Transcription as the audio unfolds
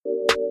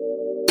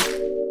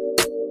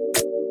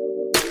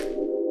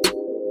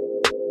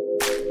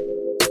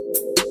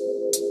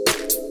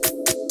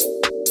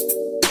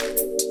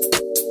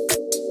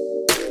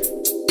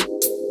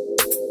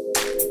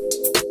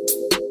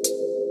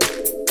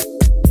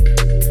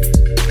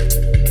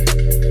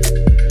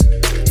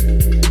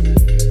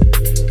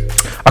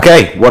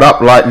Okay, what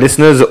up, like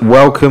listeners?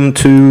 Welcome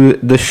to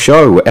the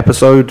show,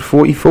 episode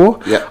 44,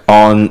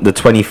 on the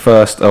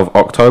 21st of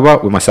October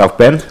with myself,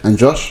 Ben. And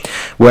Josh.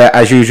 Where,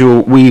 as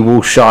usual, we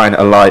will shine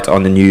a light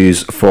on the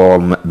news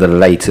from the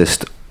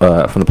latest,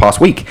 from the past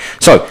week.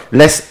 So,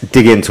 let's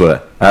dig into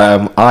it.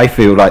 I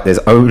feel like there's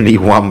only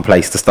one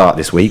place to start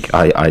this week.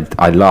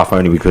 I laugh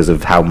only because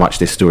of how much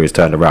this story has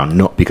turned around,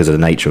 not because of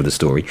the nature of the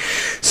story.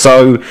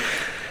 So,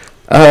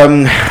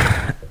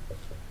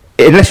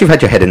 unless you've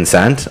had your head in the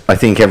sand, I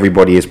think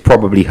everybody has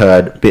probably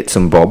heard bits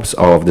and bobs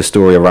of the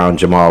story around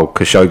Jamal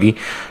Khashoggi,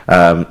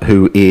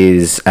 who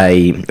is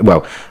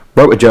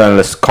wrote a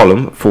journalist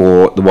column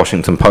for the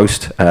Washington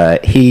Post.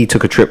 He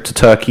took a trip to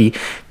Turkey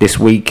this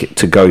week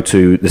to go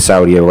to the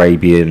Saudi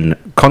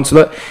Arabian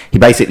consulate. He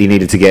basically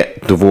needed to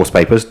get divorce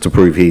papers to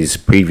prove his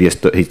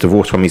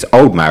divorce from his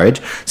old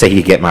marriage so he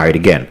could get married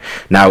again.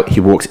 Now, he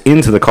walks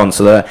into the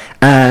consulate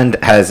and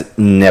has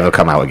never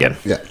come out again.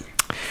 Yeah.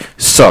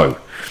 So,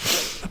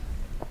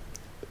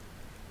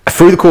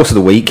 through the course of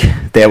the week,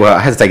 I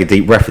had to take a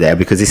deep breath there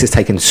because this has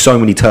taken so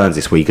many turns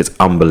this week. It's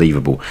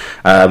unbelievable.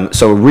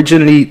 So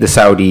originally, the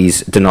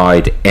Saudis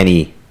denied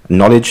any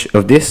knowledge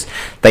of this.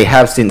 They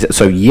have since.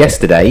 So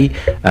yesterday,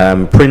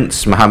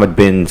 Prince Mohammed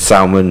bin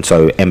Salman,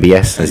 so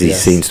MBS as he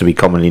seems to be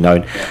commonly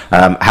known,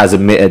 has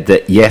admitted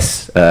that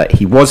yes,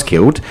 he was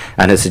killed,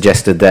 and has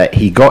suggested that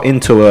he got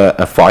into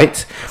a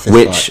fight,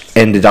 which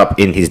ended up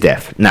in his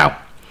death.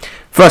 Now,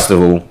 first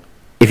of all,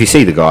 if you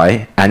see the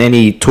guy and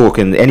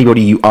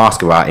anybody you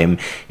ask about him,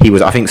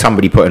 I think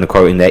somebody put in a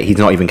quote in there, he's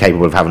not even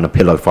capable of having a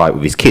pillow fight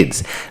with his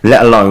kids,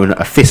 let alone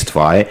a fist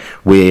fight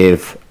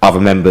with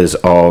other members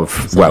of,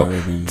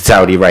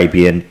 Saudi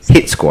Arabian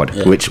hit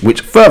squad,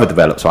 which further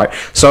develops, right?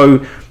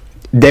 So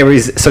there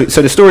is, so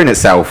the story in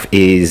itself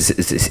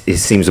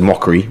seems a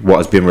mockery, what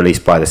has been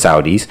released by the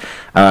Saudis.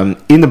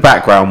 In the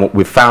background, what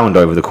we've found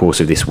over the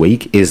course of this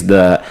week is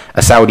a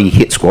Saudi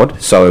hit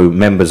squad, so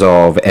members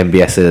of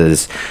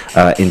MBS's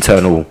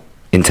internal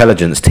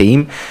intelligence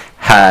team,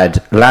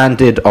 had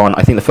landed on,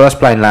 I think the first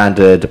plane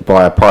landed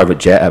by a private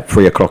jet at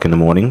 3 o'clock in the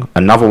morning.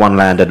 Another one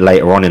landed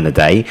later on in the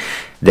day.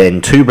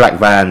 Then 2 black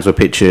vans were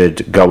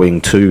pictured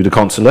going to the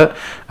consulate.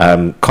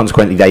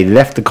 Consequently, they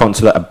left the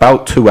consulate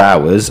about 2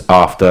 hours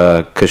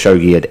after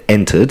Khashoggi had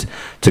entered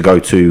to go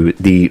to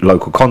the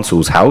local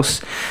consul's house.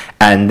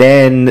 And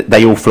then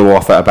they all flew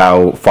off at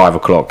about 5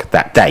 o'clock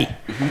that day.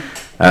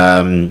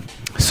 Mm-hmm.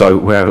 So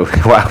what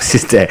else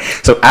is there?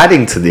 So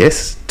adding to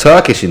this,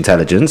 Turkish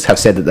intelligence have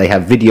said that they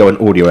have video and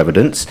audio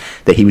evidence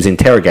that he was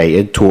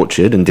interrogated,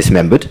 tortured and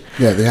dismembered.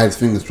 Yeah, they had his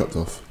fingers chopped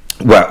off.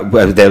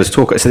 Well, there was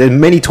talk. So there's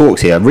many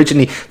talks here.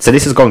 Originally, so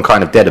this has gone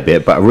kind of dead a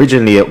bit, but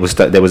originally it was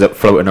that there was a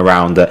floating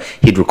around that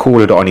he'd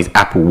recorded it on his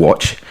Apple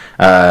Watch,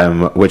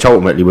 which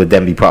ultimately would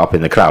then be put up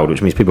in the cloud,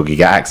 which means people could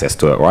get access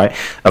to it, right?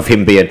 Of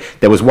him being,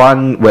 there was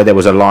one where there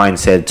was a line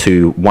said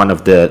to one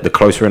of the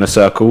closer inner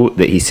circle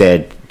that he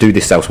said, "Do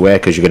this elsewhere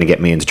because you're going to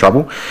get me into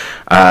trouble."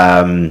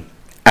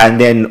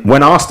 And then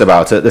when asked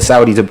about it, the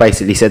Saudis have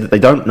basically said that they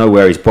don't know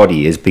where his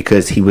body is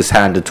because he was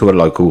handed to a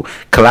local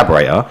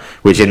collaborator,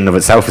 which in and of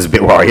itself is a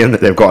bit worrying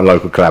that they've got a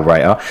local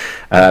collaborator.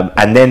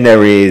 And then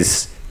there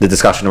is the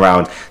discussion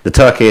around the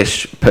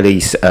Turkish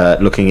police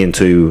looking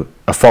into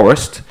a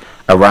forest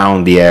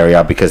around the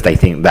area because they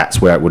think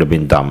that's where it would have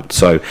been dumped.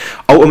 So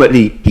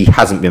ultimately, he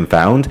hasn't been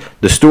found.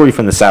 The story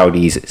from the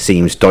Saudis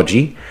seems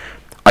dodgy.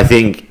 I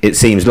think it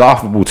seems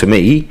laughable to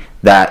me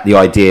that the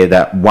idea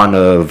that one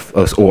of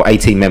us or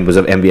 18 members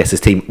of MBS's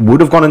team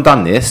would have gone and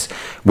done this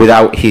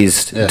without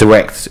his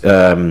direct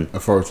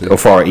authority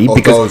or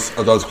because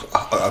those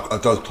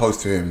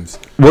close to him.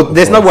 Well,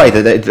 there's no way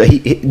that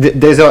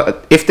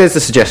if there's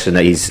a suggestion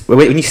that he's,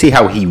 when you see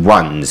how he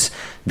runs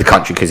the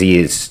country because he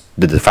is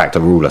the de facto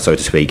ruler, so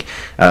to speak,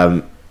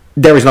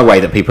 there is no way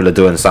that people are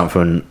doing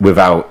something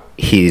without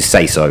his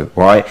say-so,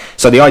 right?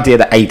 So the idea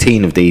that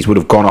 18 of these would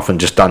have gone off and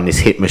just done this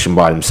hit mission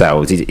by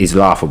themselves is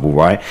laughable,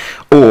 right?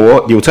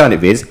 Or the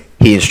alternative is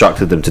he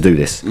instructed them to do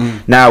this.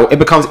 Now, it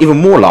becomes even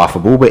more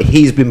laughable, but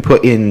he's been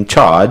put in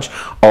charge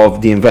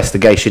of the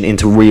investigation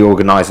into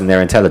reorganising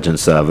their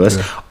intelligence service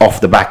off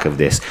the back of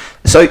this.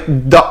 So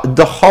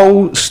the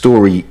whole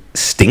story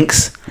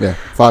stinks. Yeah,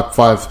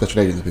 five special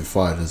agents have been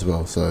fired as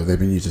well, so they've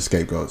been used as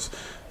scapegoats.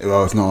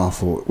 Well, it's not our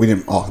fault. We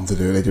didn't ask them to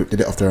do it. They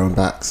did it off their own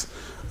backs.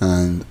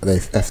 And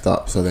they've effed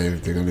up, so they're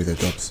going to lose their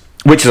jobs.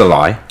 Which is a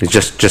lie. It's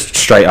just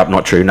straight up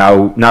not true.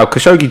 Now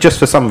Khashoggi, just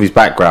for some of his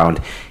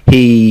background,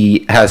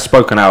 he has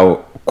spoken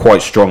out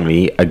quite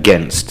strongly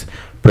against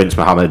Prince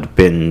Mohammed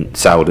bin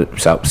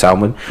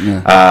Salman,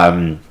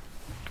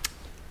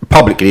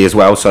 publicly as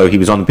well. So he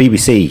was on the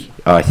BBC,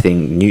 I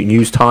think,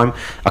 News Time,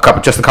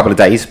 just a couple of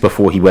days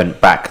before he went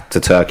back to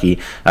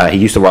Turkey. He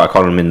used to write a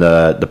column in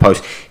the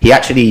Post. He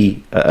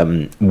actually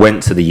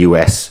went to the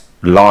US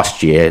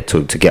last year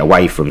to get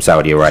away from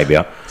Saudi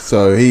Arabia.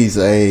 So he's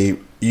a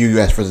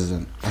US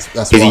resident.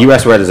 He's a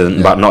US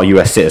resident, but not a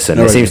US citizen.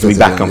 There seems to be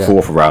back and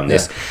forth around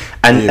this.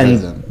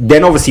 And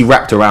then obviously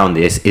wrapped around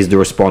this is the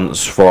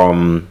response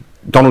from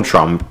Donald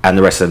Trump and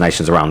the rest of the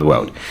nations around the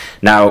world.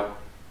 Now,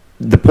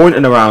 the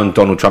pointing around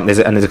Donald Trump, there's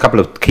a couple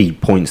of key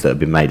points that have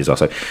been made as well.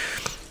 So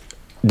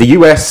the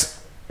US.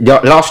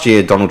 Last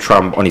year, Donald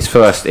Trump, on his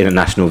first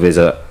international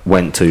visit,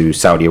 went to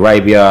Saudi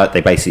Arabia.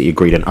 They basically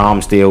agreed an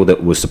arms deal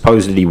that was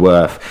supposedly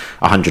worth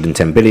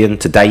 110 billion.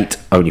 To date,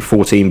 only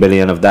 14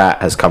 billion of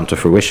that has come to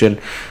fruition.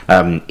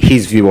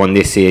 His view on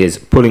this is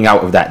pulling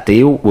out of that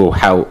deal will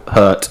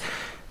hurt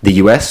the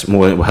US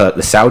more than it will hurt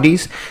the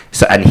Saudis.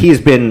 So, and he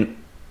has been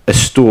a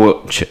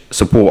staunch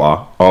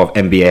supporter of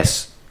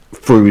MBS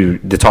through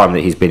the time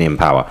that he's been in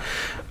power.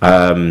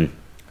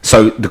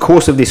 So the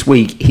course of this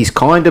week, he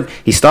started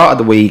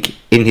the week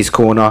in his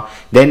corner.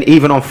 Then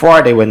even on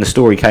Friday, when the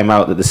story came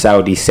out that the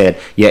Saudis said,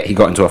 yeah, he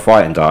got into a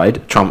fight and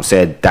died, Trump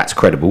said that's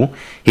credible.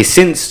 He's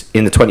since,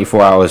 in the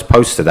 24 hours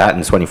post to that,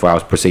 and the 24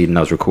 hours preceding I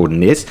was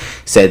recording this,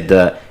 said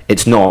that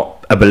it's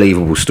not a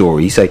believable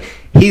story. So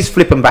he's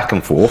flipping back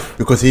and forth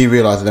because he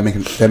realised they're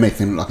making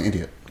him look like an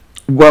idiot.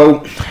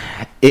 Well,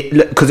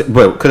 because it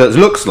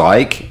looks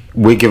like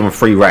we're given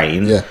free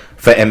rein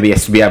for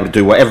MBS to be able to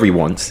do whatever he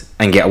wants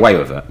and get away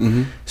with it.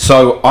 Mm-hmm.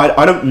 So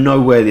I don't know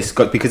where this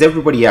goes, because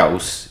everybody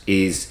else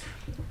is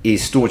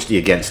staunchly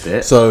against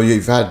it. So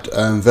you've had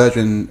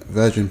Virgin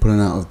pulling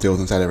out of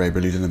deals in Saudi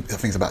Arabia, losing, I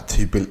think it's about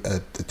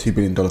 $2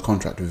 billion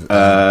contract with.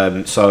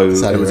 So it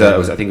was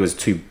I think it was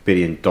 $2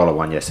 billion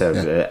one, yes.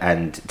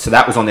 And so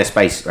that was on their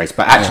space race.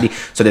 But actually,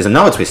 so there's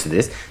another twist to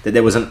this, that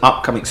there was an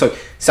upcoming. So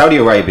Saudi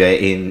Arabia,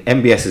 in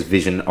MBS's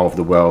vision of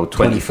the world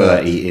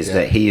 2030, is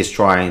that he is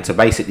trying to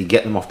basically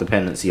get them off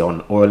dependency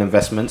on oil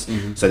investments.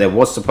 Mm-hmm. So there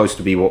was supposed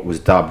to be what was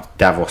dubbed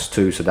Davos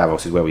 2. So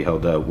Davos is where we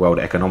held the World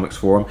Economics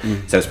Forum.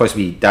 Mm-hmm. So it's supposed to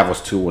be Davos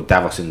 2 or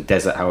Davos in the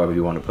desert, however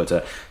you want to put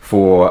it,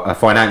 for a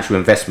financial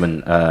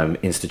investment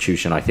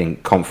institution, I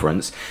think,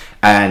 conference.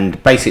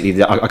 And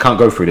basically, I can't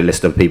go through the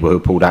list of people who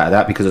pulled out of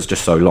that because it's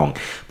just so long.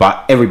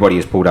 But everybody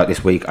has pulled out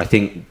this week. I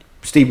think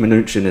Steve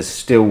Mnuchin is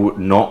still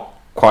not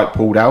quite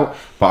pulled out,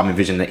 but I'm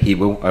envisioning that he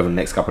will over the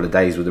next couple of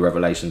days with the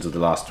revelations of the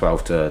last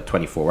 12 to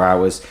 24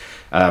 hours.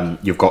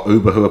 You've got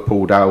Uber who are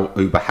pulled out.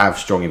 Uber have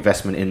strong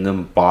investment in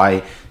them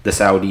by the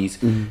Saudis.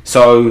 Mm-hmm.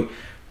 So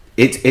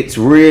it's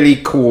really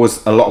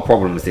caused a lot of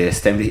problems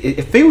this.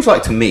 It feels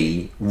like, to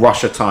me,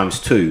 Russia times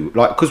 2.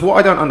 Like, because what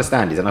I don't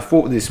understand is, and I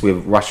thought this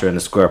with Russia and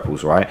the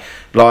Skrpals, right?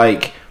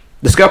 Like,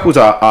 the Skrpals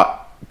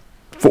are,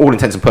 for all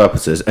intents and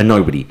purposes, a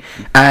nobody.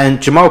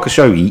 And Jamal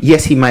Khashoggi,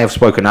 yes, he may have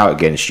spoken out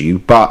against you,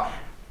 but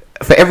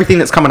for everything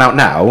that's coming out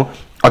now,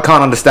 I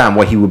can't understand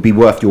why he would be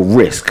worth your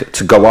risk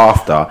to go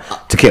after,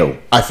 to kill.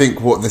 I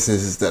think what this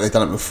is that they've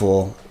done it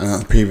before,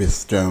 and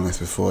previous journalists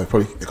before,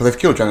 probably because they've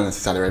killed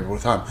journalists in Saudi Arabia all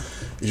the time.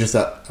 It's just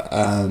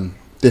that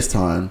this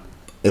time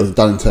it was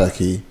done in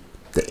Turkey.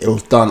 It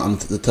was done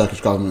under the Turkish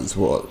government's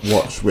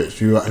watch,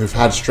 who've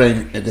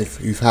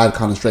had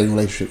kind of strained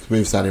relationships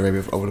with Saudi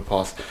Arabia over the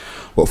past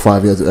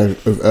 5 years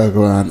with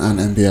Erdogan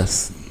and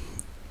MBS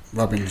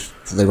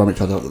they rub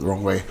each other up the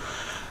wrong way.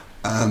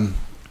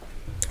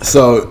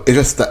 So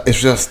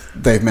it's just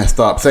they've messed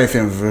up. Same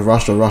thing with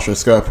Russia.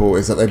 Russia's Skrpal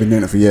is that they've been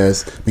doing it for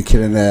years, been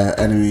killing their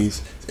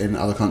enemies in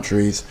other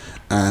countries,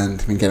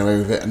 and been getting away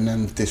with it. And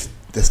then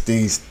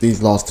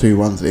these last two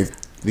ones,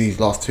 these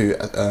last two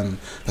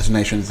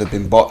assassinations have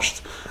been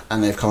botched,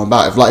 and they've come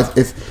about.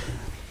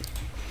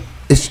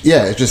 It's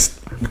just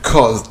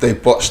because they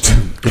botched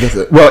them.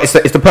 Well, it's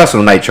the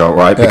personal nature,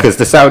 right? Yeah. Because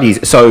the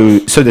Saudis,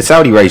 so the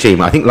Saudi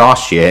regime, I think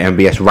last year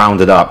MBS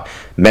rounded up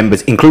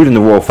members, including the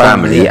royal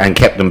family, and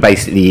kept them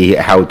basically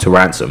held to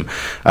ransom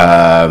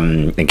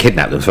and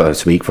kidnapped them, so to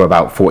speak, for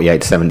about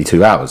 48 to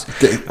 72 hours.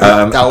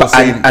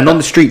 And on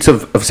the streets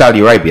of Saudi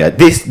Arabia,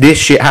 this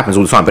shit happens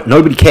all the time, but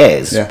nobody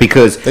cares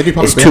because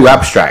it's too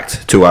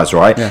abstract to us,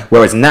 right? Yeah.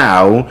 Whereas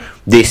now,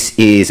 this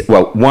is,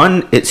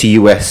 one, it's a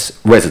US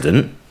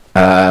resident.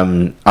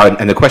 And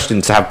the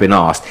questions have been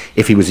asked,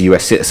 if he was a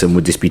US citizen,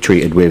 would this be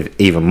treated with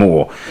even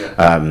more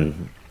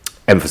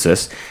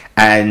emphasis?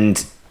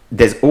 And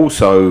there's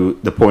also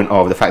the point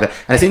of the fact that,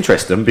 and it's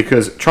interesting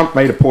because Trump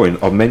made a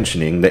point of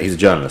mentioning that he's a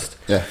journalist.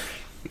 Yeah.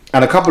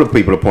 And a couple of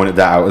people have pointed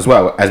that out as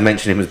well, as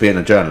mentioning him as being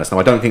a journalist. Now,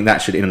 I don't think that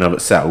should in and of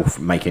itself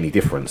make any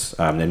difference.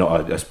 They're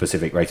not a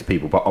specific race of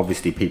people, but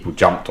obviously people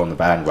jumped on the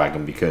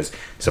bandwagon because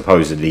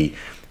supposedly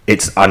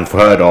it's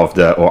unthought of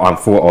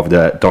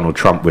that Donald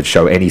Trump would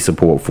show any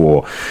support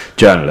for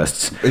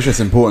journalists. It's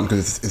just important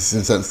because it's in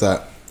the sense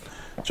that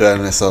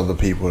journalists are the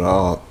people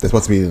they're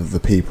supposed to be the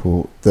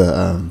people,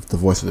 the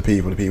voice of the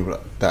people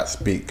that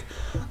speak.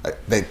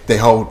 They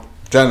hold,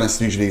 journalists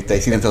usually,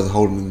 they see themselves as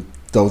holding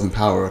those in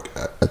power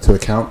to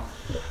account.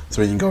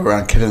 So when you go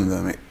around killing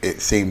them,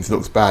 it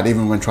looks bad,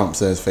 even when Trump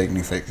says fake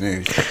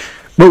news.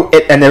 Well,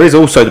 and there is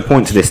also the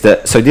point to this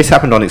that, so this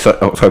happened on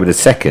October the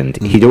 2nd.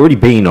 Mm-hmm. He'd already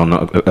been on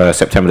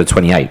September the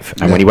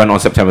 28th. And when he went on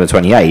September the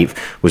 28th,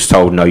 was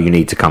told, no, you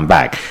need to come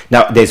back.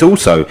 Now, there's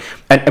also,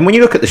 And when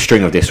you look at the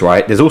string of this,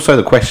 right, there's also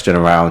the question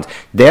around,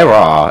 there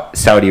are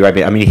Saudi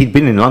Arabia, I mean, he'd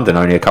been in London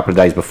only a couple of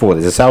days before.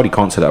 There's a Saudi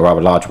consulate, a rather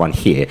large one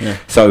here. Yeah.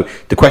 So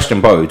the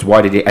question bodes,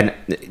 why did he, and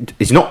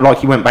it's not like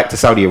he went back to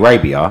Saudi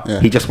Arabia,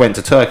 he just went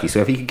to Turkey. So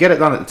if he could get it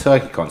done at the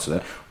Turkey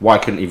consulate, why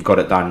couldn't he have got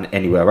it done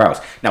anywhere else?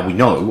 Now, we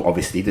know,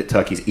 obviously, that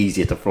Turkey's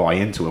easier to fly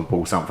into and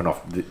pull something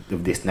of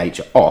this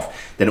nature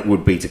off than it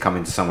would be to come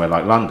into somewhere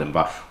like London.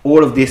 But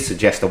all of this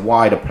suggests a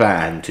wider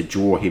plan to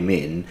draw him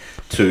in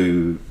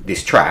to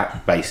this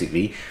trap,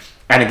 basically.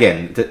 And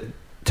again,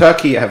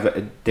 Turkey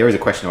there is a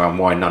question around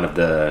why none of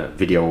the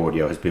video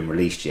audio has been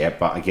released yet.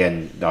 But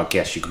again, I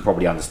guess you can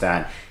probably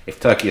understand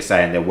if Turkey is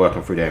saying they're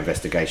working through their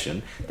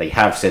investigation, they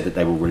have said that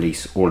they will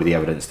release all of the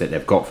evidence that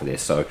they've got for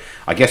this. So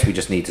I guess we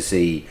just need to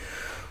see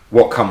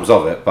what comes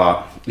of it.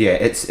 But yeah,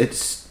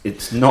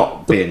 it's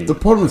not been the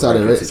problem with Saudi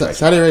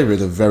Arabia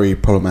is a very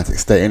problematic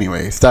state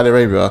anyway. Saudi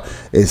Arabia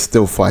is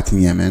still fighting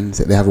Yemen.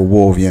 They have a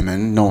war with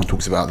Yemen. No one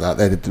talks about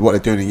that. What they're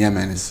doing in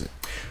Yemen is,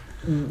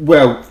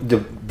 well,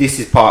 this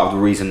is part of the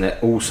reason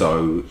that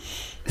also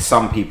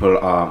some people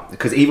are,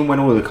 because even when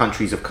all of the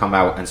countries have come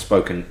out and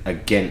spoken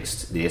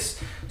against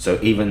this, so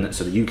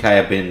the UK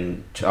have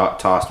been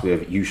tasked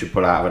with, you should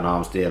pull out of an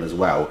arms deal as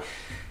well.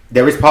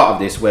 There is part of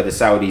this where the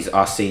Saudis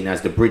are seen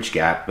as the bridge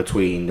gap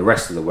between the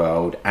rest of the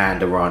world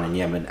and Iran and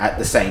Yemen at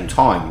the same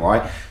time,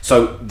 right?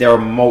 So there are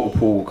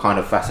multiple kind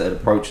of faceted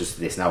approaches to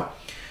this. Now,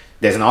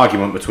 there's an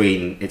argument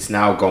it's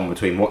now gone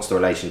between what's the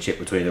relationship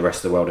between the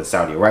rest of the world and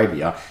Saudi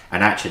Arabia,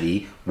 and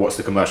actually what's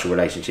the commercial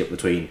relationship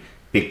between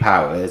big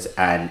powers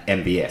and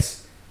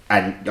MBS.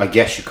 And I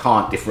guess you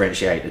can't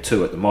differentiate the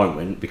two at the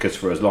moment, because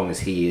for as long as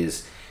he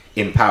is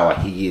in power,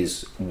 he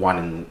is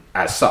one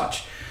as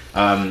such.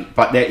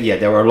 But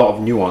there are a lot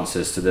of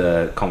nuances to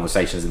the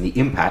conversations and the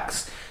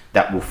impacts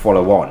that will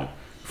follow on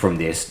from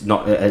this.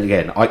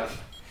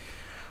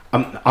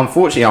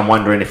 Unfortunately, I'm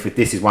wondering if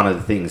this is one of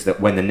the things that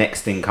when the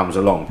next thing comes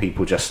along,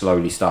 people just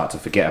slowly start to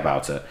forget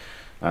about it.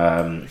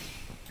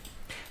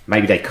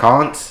 Maybe they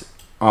can't.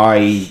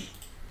 I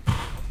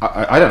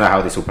don't know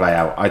how this will play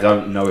out. I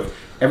don't know if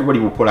everybody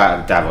will pull out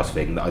of the Davos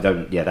thing.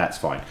 That's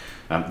fine.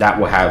 That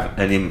will have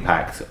an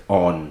impact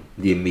on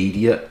the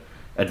immediate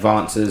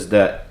advances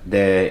that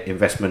their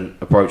investment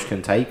approach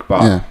can take,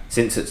 but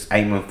since it's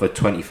aiming for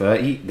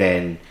 2030,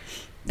 then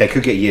they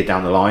could get a year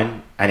down the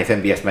line, and if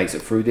MBS makes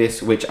it through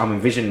this, which I'm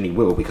envisioning he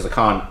will, because I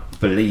can't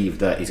believe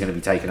that he's going to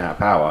be taken out of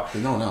power.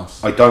 There's no one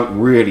else. I don't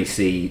really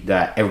see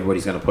that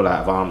everybody's going to pull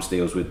out of arms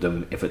deals with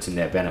them if it's in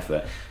their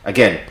benefit.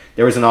 Again,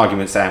 there is an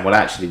argument saying, well,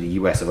 actually the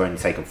US have only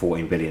taken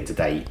 14 billion to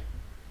date.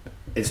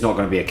 It's not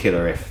going to be a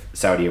killer if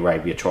Saudi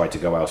Arabia tried to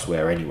go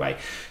elsewhere anyway.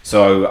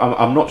 So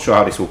I'm not sure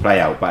how this will play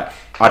out, but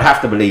I'd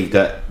have to believe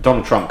that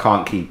Donald Trump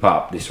can't keep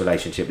up this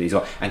relationship that he's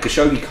got, and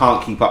Khashoggi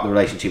can't keep up the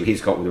relationship he's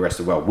got with the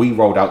rest of the world. We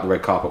rolled out the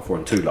red carpet for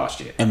him too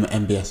last year.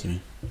 MBS, you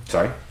mean?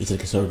 Sorry? You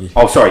said Khashoggi.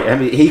 Oh, sorry. I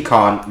mean, he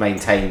can't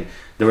maintain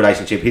the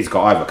relationship he's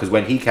got either, because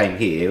when he came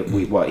here,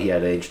 he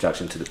had an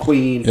introduction to the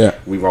Queen. Yeah.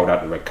 We rolled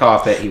out the red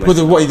carpet. He went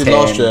what he did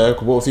last year.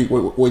 What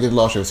he did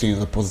last year was seen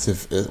as a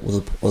positive.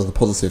 Was a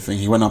positive thing.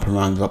 He went up and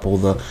rounded up all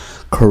the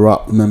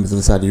corrupt members of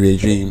the Saudi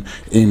regime,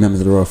 even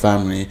members of the royal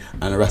family,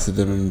 and arrested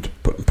them and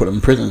put them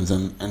in prisons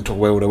and took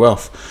away all their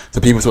wealth.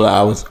 So people thought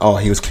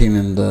that he was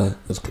cleaning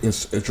he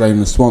was draining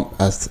the swamp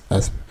as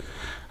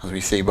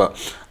we see, but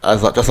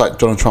just like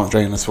Donald Trump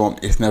draining the swamp,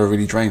 it's never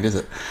really drained, is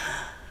it?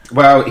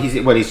 Well,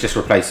 he's just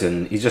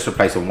replacing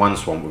one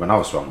swamp with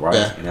another swamp, right?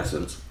 Yeah. In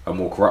essence, a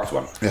more corrupt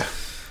one. Yeah.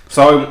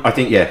 So I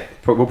think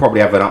we'll probably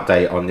have an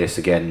update on this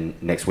again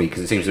next week,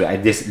 because it seems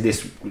that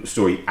this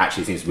story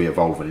actually seems to be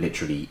evolving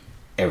literally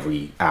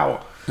every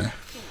hour. Yeah.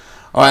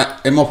 All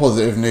right. In more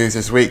positive news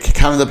this week,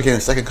 Canada became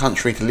the second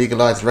country to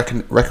legalize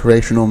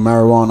recreational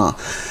marijuana.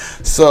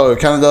 So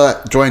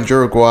Canada joined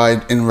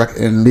Uruguay in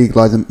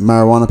legalizing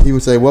marijuana.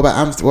 People say, "What about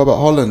Amsterdam? What about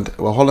Holland?"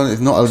 Well, Holland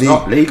is not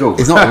illegal. It's not legal.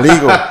 It's not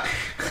illegal.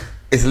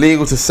 It's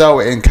legal to sell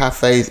it in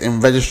cafes,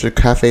 in registered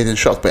cafes and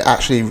shops, but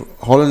actually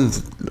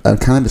Holland's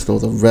cannabis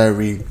laws are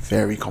very,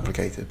 very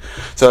complicated.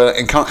 So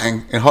in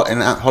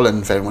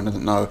Holland, if anyone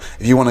doesn't know,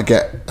 if you want to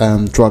get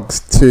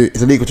drugs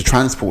it's illegal to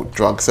transport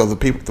drugs. So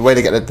the way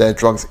they get their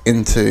drugs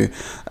into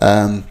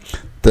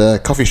the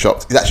coffee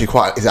shops is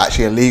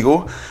actually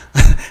illegal.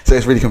 So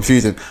it's really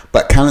confusing.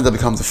 But Canada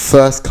becomes the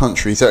first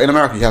country. So in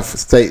America, you have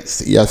states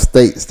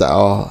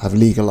that have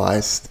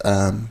legalized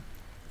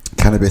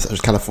cannabis, such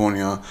as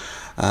California.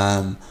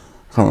 I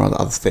can't remember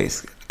the other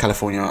states,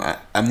 California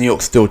and New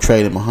York's still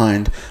trailing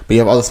behind, but you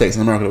have other states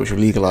in America which have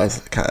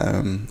legalized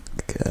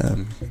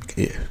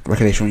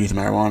recreational use of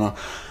marijuana.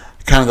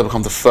 Canada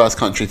becomes the first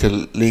country to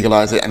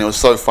legalize it, and it was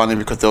so funny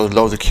because there was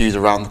loads of queues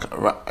around the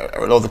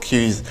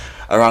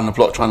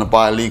block trying to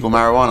buy illegal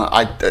marijuana.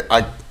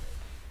 It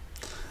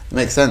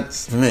makes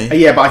sense for me.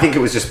 Yeah, but I think it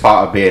was just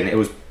part of being. It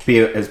was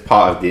being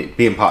part of the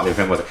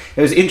event was.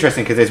 It was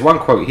interesting because there's one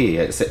quote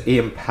here. It's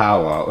Ian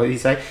Power. What did he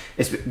say?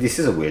 This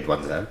is a weird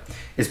one, Sam.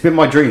 It's been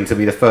my dream to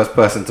be the first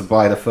person to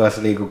buy the first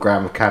legal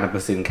gram of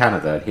cannabis in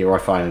Canada, and here I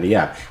finally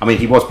am. I mean,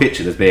 he was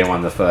pictured as being one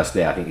of the first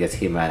there. I think it's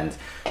him and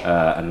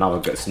another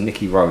guy,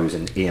 Nicky Rose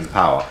and Ian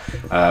Power.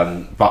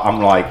 But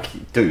I'm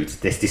like, dude,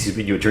 this has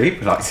been your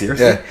dream? Like,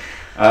 seriously?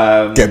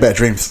 Yeah. Get better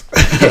dreams.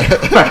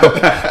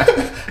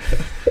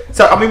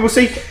 So, I mean, we'll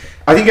see.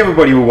 I think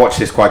everybody will watch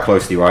this quite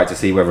closely, right, to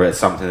see whether it's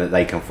something that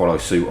they can follow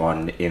suit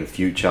on in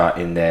future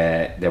in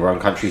their own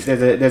countries.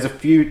 There's a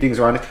few things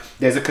around it.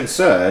 There's a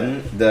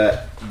concern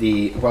that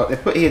they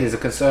put here. There's a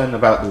concern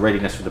about the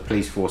readiness for the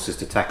police forces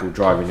to tackle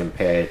drug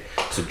impaired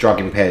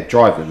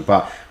driving.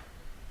 But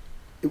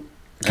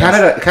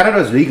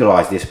Canada's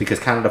legalised this because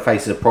Canada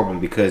faces a problem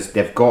because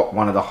they've got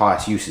one of the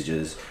highest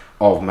usages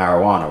of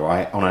marijuana,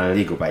 right, on an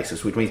illegal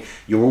basis, which means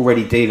you're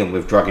already dealing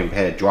with drug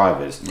impaired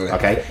drivers.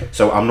 Okay,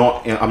 so I'm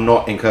not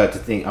inclined to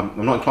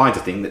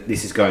think that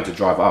this is going to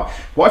drive up.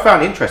 What I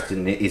found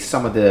interesting is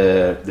some of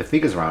the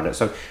figures around it.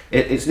 So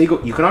it's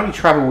legal. You can only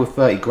travel with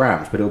 30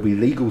 grams, but it'll be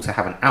legal to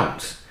have an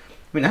ounce.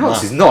 I mean, an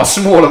ounce is not a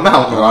small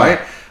amount,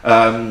 right?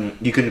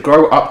 You can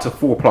grow up to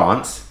 4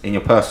 plants in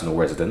your personal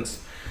residence.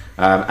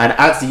 And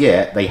as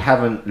yet, they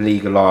haven't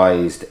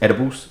legalised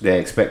edibles. They're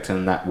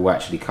expecting that will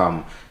actually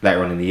come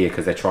later on in the year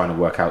because they're trying to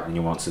work out the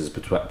nuances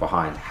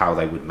behind how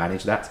they would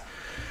manage that.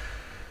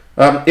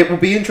 It will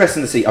be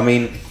interesting to see. I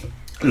mean,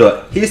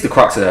 look, here's the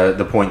crux of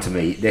the point to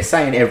me. They're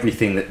saying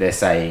everything that they're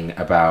saying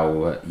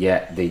about,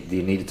 they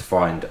needed to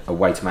find a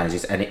way to manage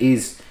this. And it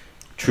is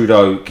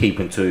Trudeau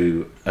keeping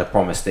to a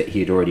promise that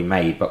he had already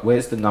made. But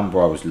where's the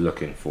number I was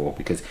looking for?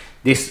 Because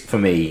this, for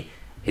me,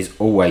 has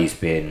always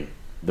been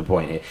the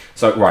point here.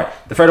 So, right,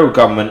 the federal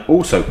government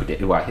also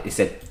predicted, it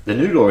said the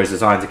new law is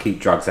designed to keep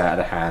drugs out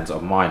of the hands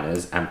of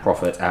minors and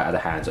profit out of the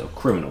hands of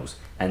criminals.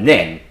 And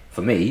then,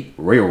 for me,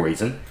 real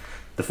reason,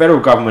 the federal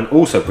government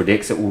also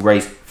predicts it will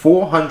raise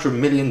 $400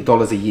 million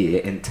a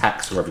year in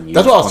tax revenue.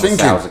 That's what I was thinking.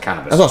 Sales of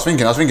cannabis. That's what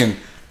I was thinking.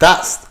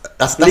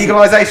 That's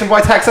legalization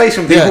by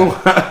taxation, people.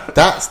 Yeah,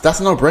 that's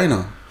a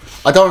no-brainer.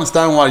 I don't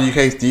understand why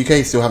the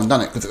UK still haven't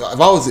done it. Because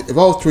if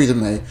I was Theresa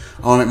May,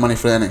 I want to make money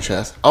for the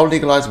NHS. I'll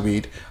legalise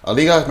weed, I'll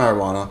legalise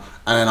marijuana,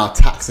 and then I'll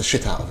tax the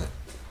shit out of it.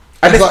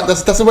 And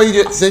that's the way you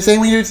do it.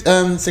 Same when you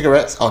do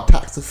cigarettes, I'll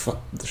tax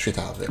the shit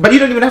out of it. But you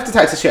don't even have to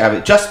tax the shit out of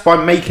it. Just by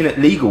making it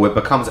legal, it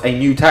becomes a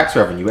new tax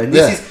revenue. And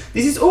this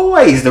is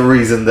always the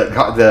reason that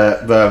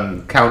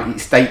the county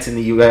states in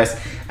the US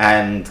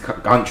and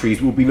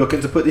countries will be looking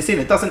to put this in.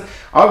 It doesn't.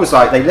 I was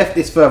like, they left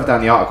this further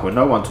down the article and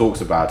no one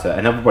talks about it,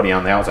 and everybody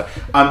on the outside.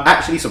 I'm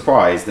actually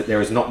surprised that there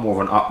is not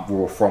more of an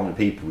uproar from the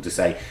people to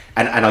say,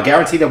 and I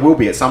guarantee there will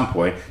be at some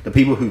point, the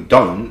people who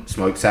don't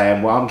smoke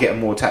saying, well, I'm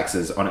getting more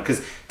taxes on it,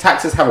 because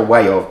taxes have a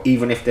way of,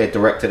 even if they're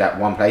directed at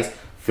one place,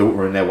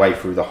 filtering their way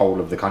through the whole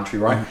of the country,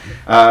 right?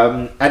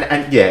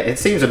 And yeah, it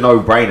seems a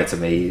no-brainer to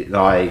me.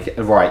 Like,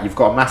 right, you've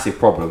got a massive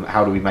problem.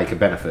 How do we make a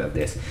benefit of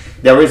this?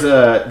 There's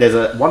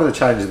a one of the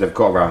challenges they've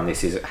got around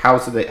this is how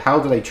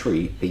do they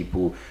treat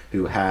people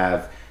who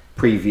have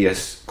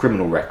previous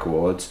criminal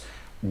records,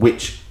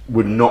 which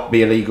would not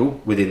be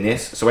illegal within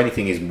this. So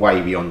anything is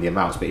way beyond the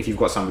amounts. But if you've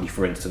got somebody,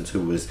 for instance,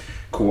 who was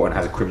caught and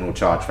has a criminal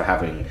charge for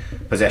having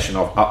possession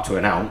of up to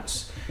an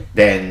ounce,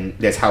 then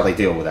there's how they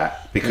deal with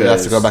that, because you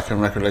have to go back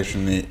and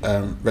regulation the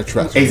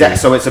retroactively. Exactly.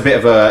 So it's a bit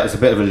of a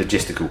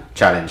logistical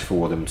challenge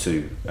for them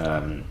to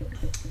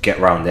get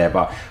around there.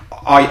 But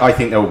I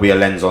think there will be a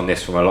lens on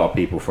this from a lot of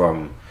people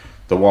from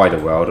the wider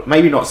world.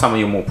 Maybe not some of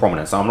your more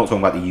prominent. So I'm not talking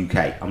about the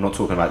UK. I'm not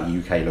talking about the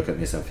UK looking at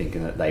this and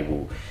thinking that they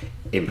will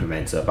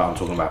implement it, but I'm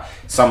talking about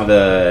some of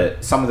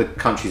the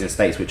countries and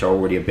states which are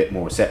already a bit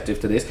more receptive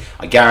to this.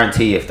 I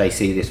guarantee if they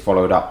see this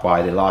followed up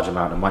by the large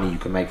amount of money you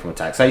can make from a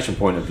taxation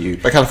point of view,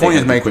 but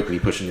California's quickly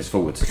pushing this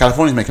forward.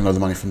 California's making a lot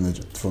of money from the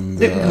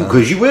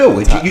because you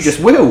will, you just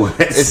will.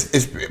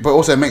 But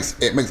also it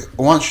makes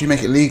once you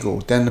make it legal,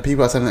 then the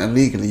people that are selling it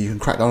illegally, you can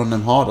crack down on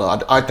them harder.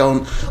 I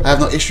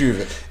have no issue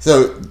with it.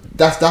 So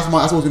that's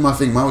always been my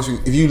thing.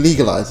 If you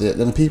legalise it,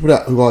 then the people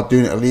who are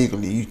doing it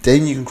illegally, you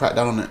can crack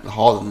down on it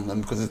harder than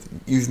them, because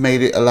you've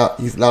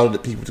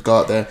allowed people to go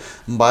out there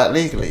and buy it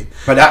legally.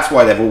 But that's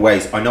why they've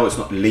always, I know it's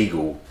not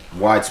legal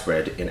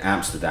widespread in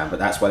Amsterdam, but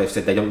that's why they've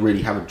said they don't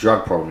really have a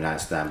drug problem in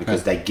Amsterdam,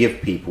 because they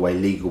give people a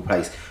legal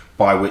place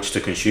by which to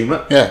consume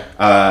it. Yeah.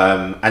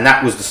 And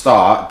that was the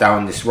start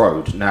down this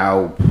road.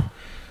 Now,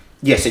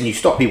 yes, and you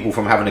stop people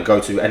from having to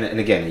go to, and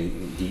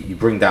again, you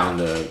bring down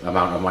the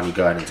amount of money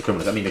going into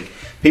criminals. I mean, the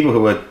people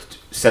who are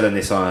selling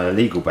this on a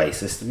legal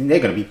basis, I mean, they're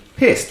going to be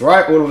pissed,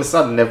 right? All of a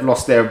sudden, they've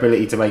lost their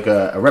ability to make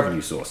a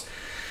revenue source.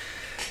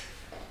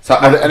 So,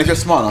 and if you're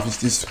smart enough, you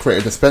just create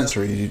a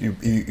dispensary.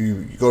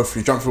 You go through,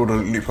 you jump through all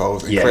the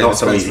loopholes. And create not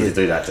so easy to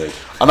do that, dude.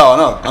 I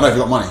know. If you've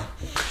got money.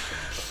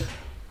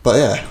 But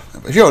yeah,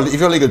 if you're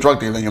a legal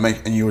drug dealer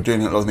and you were doing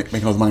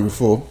making a lot of money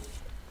before,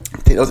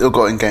 take those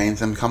ill-gotten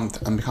gains and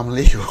become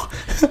legal.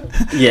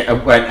 Yeah,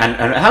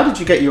 and how did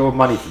you get your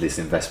money for this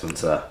investment,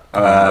 sir?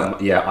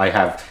 I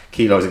have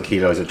kilos and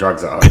kilos of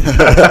drugs at home.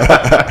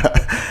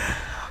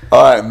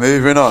 All right,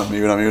 moving on.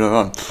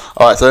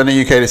 All right, so in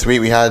the UK this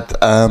week we had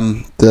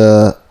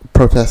the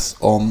protests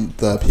on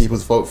the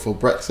people's vote for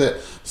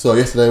Brexit. So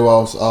yesterday,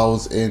 whilst I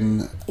was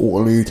in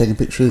Waterloo taking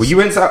pictures, Were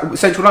you in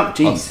Central London?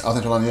 Jeez, I was in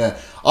Central London. Yeah,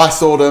 I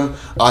saw them.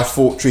 I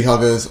thought tree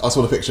huggers. I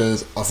saw the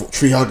pictures. I thought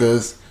tree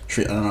huggers.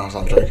 I don't know.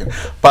 I'm joking,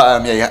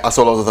 but I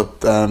saw lots of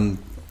the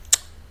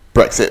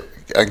Brexit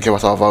and give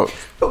us our vote.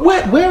 but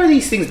where are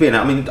these things being?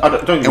 I mean,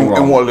 don't get me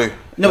wrong. In Waterloo.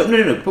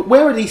 No. But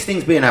where are these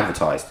things being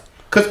advertised?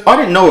 Because I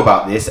didn't know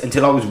about this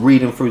until I was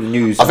reading through the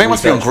news. I think it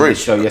must be on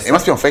groups. It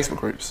must be on Facebook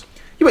groups.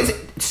 Yeah, but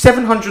it's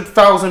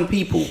 700,000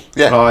 people.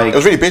 Yeah, it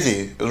was really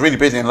busy.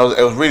 And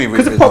it was really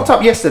because busy. it popped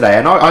up yesterday,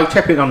 and I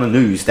check it on the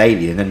news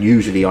daily, and then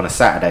usually on a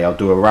Saturday I'll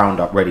do a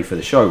roundup ready for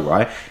the show,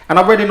 right? And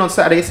I read it on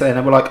Saturday yesterday, and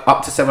they were like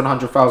up to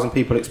 700,000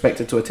 people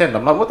expected to attend.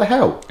 I'm like, what the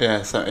hell?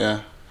 Yeah,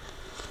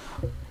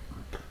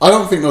 I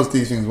don't think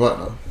these things work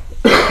though.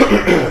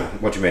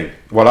 What do you mean?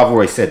 Well, I've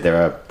always said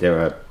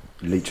they're a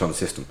leech on the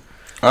system.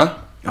 Huh?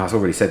 I've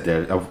already said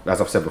as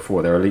I've said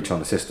before, they're a leech on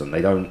the system.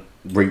 They don't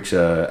reach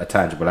a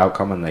tangible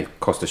outcome, and they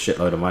cost a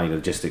shitload of money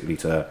logistically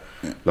to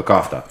look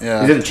after.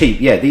 Yeah. It isn't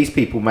cheap. Yeah, these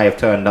people may have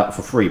turned up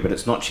for free, but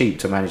it's not cheap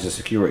to manage the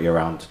security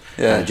around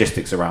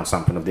logistics around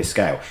something of this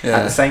scale. Yeah.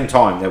 At the same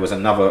time, there was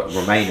another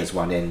Remainers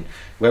one in,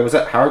 where was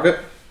that, Harrogate,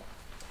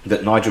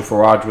 that Nigel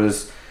Farage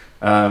was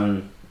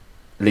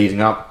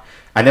leading up.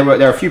 And there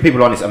are a few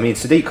people on this. I mean,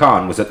 Sadiq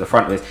Khan was at the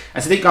front of this,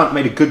 and Sadiq Khan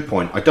made a good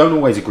point. I don't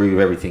always agree with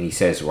everything he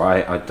says,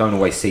 right? I don't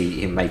always see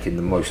him making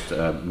the most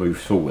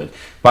moves forward,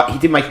 but he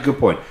did make a good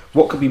point.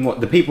 What could be more?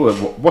 The people.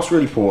 What's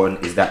really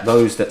important is that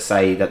those that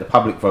say that the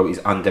public vote is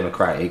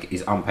undemocratic,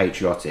 is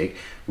unpatriotic,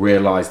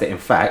 realise that in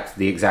fact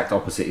the exact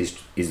opposite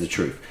is the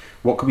truth.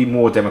 What could be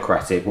more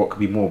democratic, what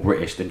could be more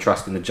British than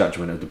trusting the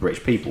judgment of the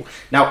British people?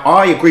 Now,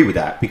 I agree with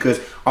that,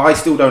 because I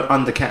still don't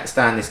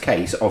understand this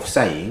case of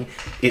saying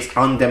it's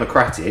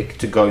undemocratic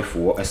to go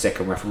for a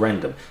second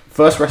referendum.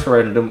 First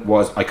referendum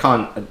was,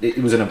 it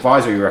was an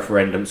advisory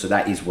referendum, so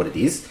that is what it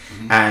is.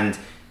 Mm-hmm. And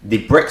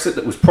the Brexit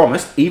that was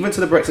promised, even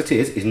to the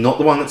Brexiteers, is not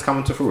the one that's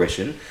coming to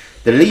fruition.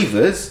 The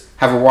Leavers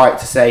have a right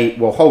to say,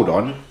 well, hold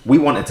on, the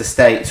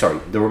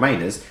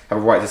Remainers have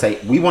a right to say,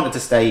 we wanted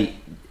to stay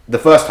the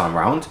first time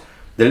round.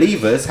 The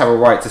Leavers have a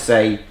right to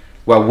say,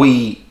 well,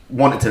 we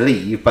wanted to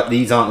leave, but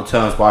these aren't the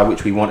terms by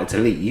which we wanted to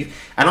leave.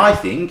 And I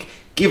think,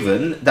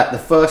 given that the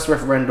first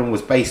referendum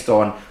was based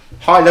on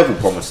high-level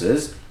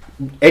promises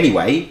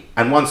anyway,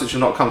 and ones that should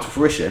not come to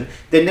fruition,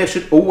 then there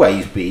should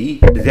always be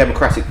the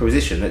democratic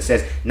position that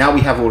says, now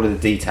we have all of the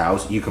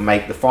details, you can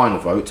make the final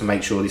vote to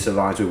make sure this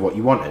aligns with what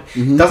you wanted.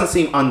 Mm-hmm. Doesn't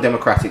seem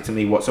undemocratic to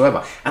me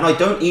whatsoever. And I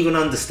don't even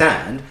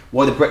understand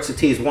why the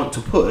Brexiteers want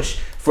to push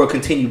for a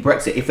continued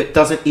Brexit if it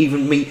doesn't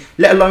even meet,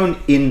 let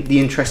alone in the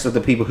interest of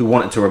the people who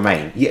wanted to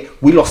remain. Yeah,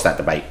 we lost that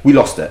debate. We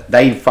lost it.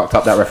 They fucked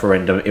up that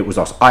referendum. It was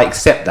lost. I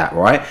accept that,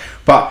 right?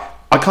 But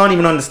I can't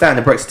even understand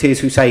the Brexiteers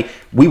who say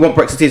we want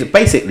Brexiteers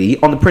basically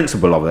on the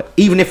principle of it.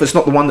 Even if it's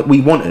not the one that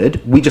we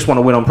wanted, we just want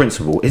to win on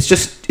principle.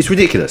 It's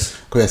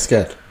ridiculous. Because they're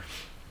scared.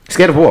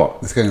 Scared of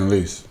what? They're scared to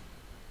lose.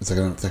 It's like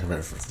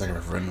a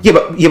referendum. Yeah,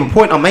 but the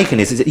point I'm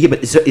making is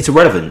it's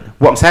irrelevant.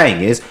 What I'm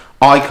saying is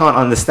I can't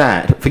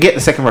understand. Forget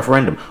the second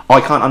referendum. I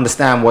can't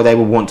understand why they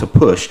would want to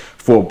push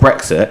for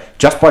Brexit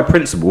just by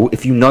principle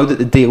if you know that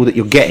the deal that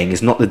you're getting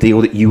is not the deal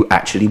that you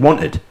actually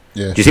wanted.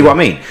 Yeah, do you see what I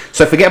mean?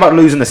 So forget about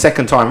losing the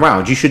second time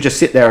round. You should just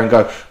sit there and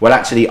go, well,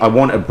 actually, I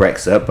wanted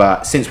Brexit,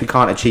 but since we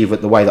can't achieve it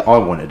the way that I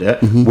wanted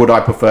it, would I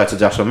prefer to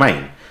just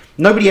remain?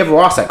 Nobody ever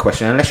asked that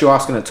question unless you're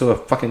asking it to a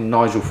fucking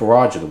Nigel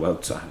Farage of the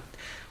world. So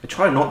I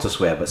try not to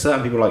swear, but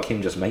certain people like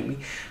him just make me.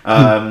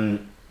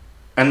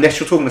 Unless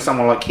you're talking to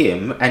someone like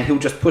him, and he'll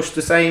just push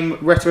the same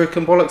rhetoric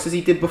and bollocks as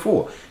he did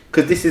before.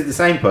 Because this is the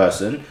same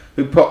person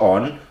who put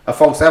on a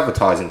false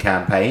advertising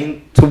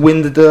campaign to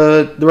win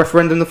the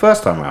referendum the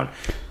first time round.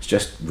 It's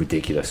just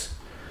ridiculous.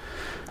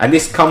 And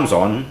this comes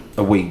on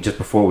a week just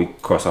before we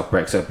cross off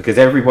Brexit, because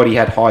everybody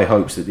had high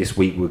hopes that this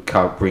week would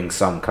bring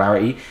some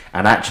clarity,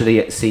 and actually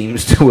it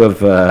seems to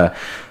have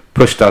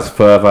pushed us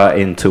further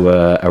into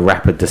a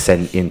rapid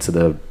descent into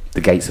the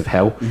gates of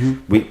hell.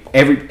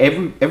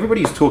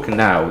 Everybody who's talking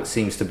now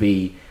seems to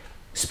be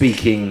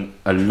speaking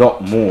a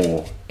lot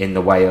more in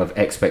the way of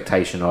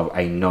expectation of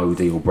a no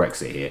deal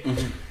Brexit here.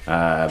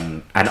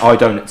 And I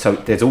don't. So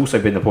there's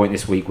also been the point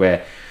this week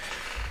where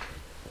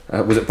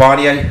was it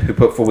Barnier who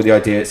put forward the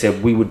idea that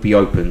said we would be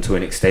open to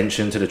an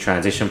extension to the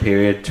transition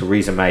period.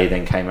 Theresa May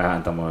then came out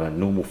and done one of the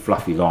normal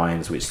fluffy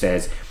lines which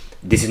says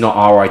this is not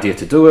our idea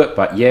to do it,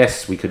 but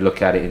yes, we could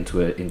look at it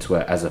into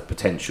it as a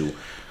potential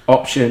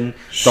option.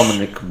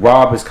 Dominic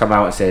Raab has come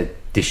out and said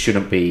this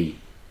shouldn't be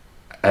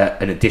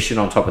an addition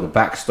on top of the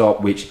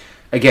backstop, which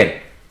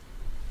again,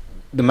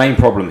 the main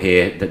problem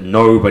here that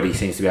nobody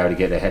seems to be able to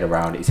get their head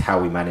around is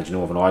how we manage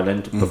Northern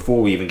Ireland.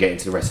 Before we even get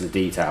into the rest of the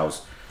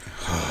details,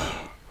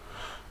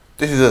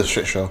 this is a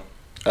shit show.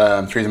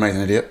 Theresa May's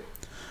an idiot.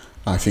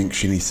 I think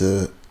she needs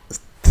to.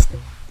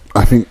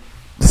 I think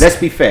the let's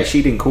be fair,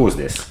 she didn't cause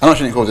this. I know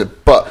she didn't cause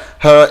it, but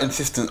her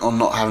insistence on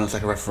not having a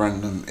second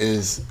referendum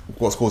is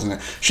what's causing it.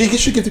 She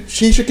should give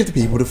the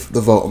people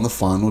the vote on the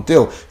final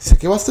deal. So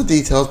give us the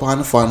details behind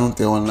the final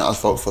deal and let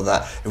us vote for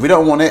that. If we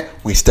don't want it,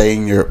 we stay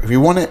in Europe. If we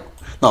want it,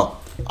 no,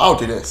 I'll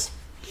do this.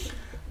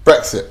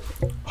 Brexit.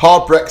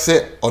 Hard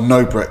Brexit or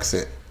no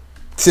Brexit.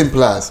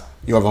 Simple as.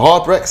 You have a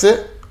hard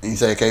Brexit, and you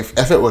say, okay,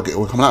 F it, we're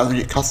coming out of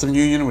the customs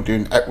union, we're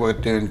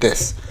doing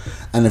this.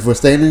 And if we're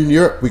staying in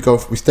Europe, we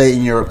stay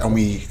in Europe and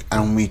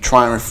we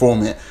try and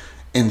reform it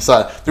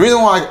inside. The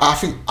reason why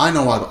I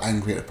know why I got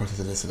angry at the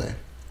protest yesterday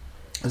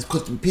is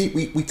because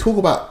we talk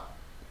about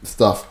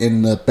stuff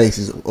in the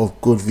basis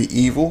of good v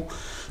evil.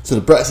 So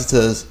the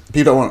Brexiters,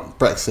 people that want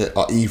Brexit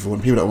are evil,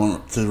 and people that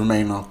want to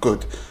remain are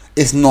good.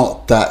 It's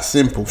not that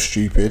simple,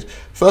 stupid.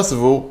 First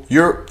of all,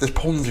 Europe, there's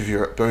problems with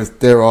Europe.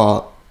 There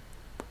are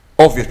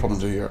obvious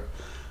problems with Europe,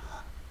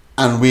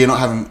 and we are not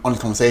having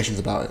honest conversations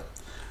about it.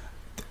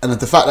 And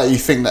the fact that you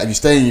think that if you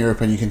stay in Europe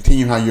and you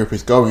continue how Europe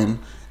is going,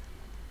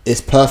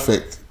 it's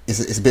perfect.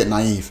 It's a bit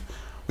naive.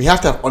 We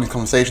have to have honest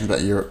conversations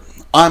about Europe.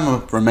 I'm a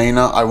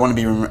Remainer. I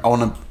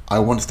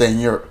want to stay in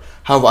Europe.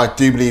 However, I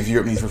do believe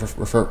Europe needs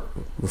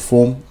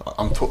reform.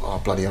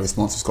 Bloody hell! This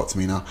monster's got to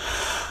me now.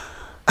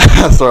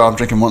 Sorry, I'm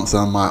drinking Monster.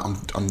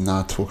 I'm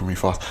now talking really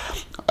fast.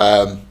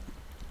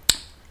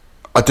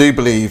 I do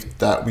believe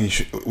that we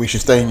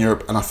should stay in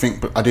Europe, and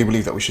I do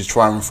believe that we should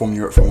try and reform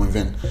Europe from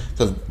within.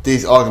 So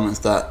these arguments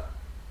that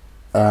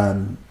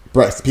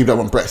people that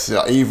want Brexit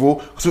are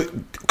evil,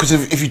 because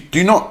if you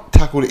do not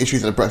tackle the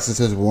issues that the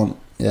Brexiters want,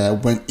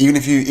 even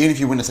if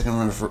you win a second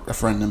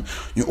referendum,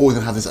 you're always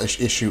gonna have this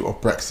issue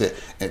of Brexit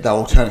that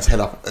will turn its head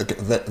up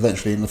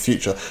eventually in the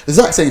future. The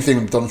exact same thing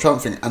with the Donald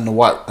Trump thing and the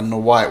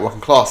white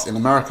working class in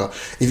America.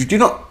 If you do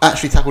not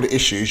actually tackle the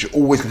issues, you're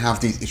always gonna have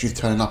these issues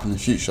turning up in the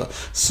future.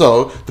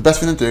 So the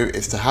best thing to do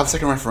is to have a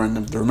second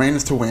referendum, the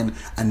Remainers to win,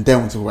 and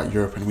then we talk about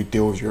Europe and we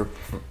deal with Europe.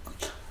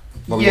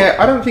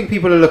 I don't think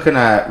people are looking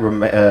at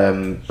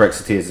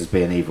Brexiteers as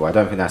being evil. I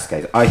don't think that's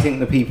the case. I think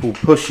the people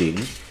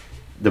pushing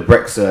the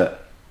Brexit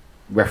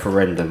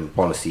referendum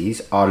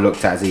policies are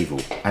looked at as evil,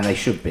 and they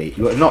should be.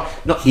 Not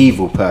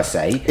evil per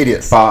se,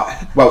 idiots,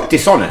 but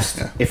dishonest.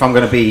 Yeah. If I'm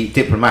going to be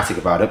diplomatic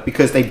about it,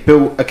 because they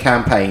built a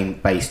campaign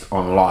based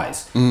on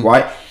lies,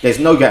 right? There's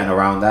no getting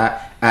around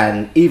that.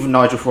 And even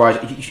Nigel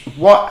Farage,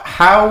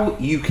 how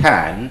you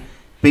can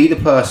be the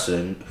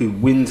person who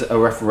wins a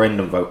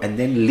referendum vote and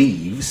then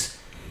leaves.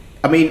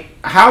 I mean,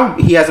 how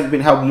he hasn't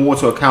been held more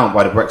to account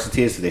by the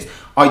Brexiteers for this,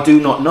 I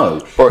do not know.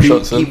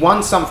 He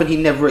won something he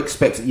never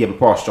expected. Yeah, but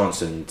Boris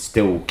Johnson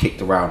still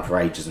kicked around for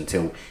ages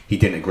until he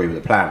didn't agree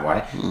with the plan,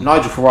 right?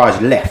 Nigel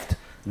Farage left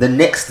the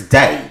next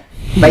day,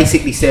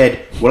 basically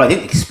said, well, I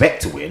didn't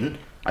expect to win.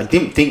 I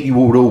didn't think you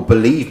would all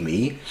believe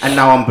me, and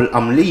now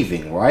I'm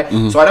leaving, right?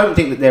 So I don't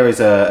think that there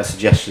is a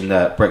suggestion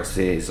that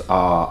Brexiteers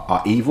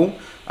are evil.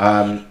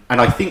 And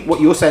I think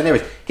what you're saying there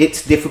is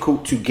it's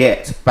difficult to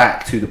get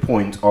back to the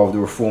point of the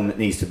reform that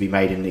needs to be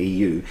made in the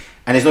EU.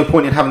 And there's no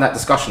point in having that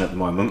discussion at the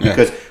moment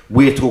because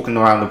we're talking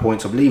around the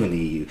points of leaving the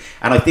EU.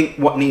 And I think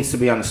what needs to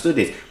be understood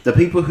is the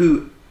people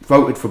who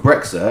voted for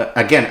Brexit,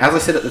 again, as I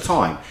said at the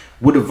time,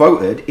 would have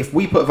voted, if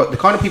we put the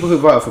kind of people who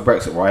voted for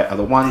Brexit, right, are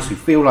the ones who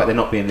feel like they're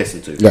not being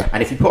listened to. Yeah.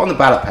 And if you put on the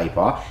ballot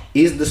paper,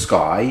 is the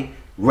sky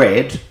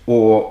red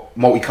or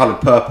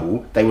multicoloured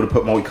purple, they would have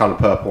put multicoloured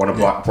purple on a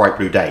bright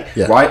blue day,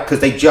 right? Because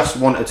they just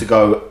wanted to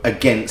go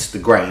against the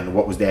grain of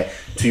what was there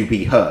to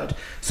be heard.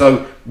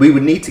 So we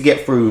would need to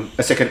get through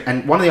a second,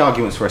 and one of the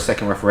arguments for a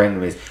second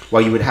referendum is,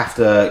 well, you would have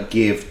to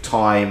give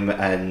time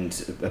and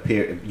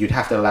you'd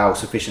have to allow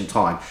sufficient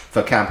time for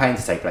a campaign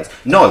to take place.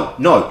 No.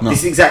 This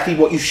is exactly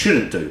what you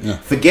shouldn't do. Yeah.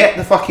 Forget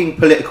the fucking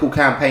political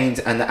campaigns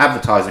and the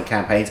advertising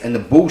campaigns and the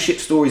bullshit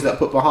stories that are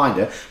put behind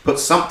it. Put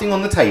something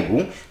on the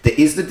table that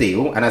is the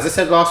deal, and as I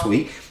said last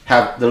week,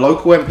 have the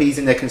local MPs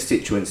in their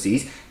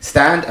constituencies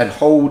stand and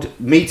hold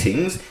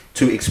meetings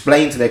to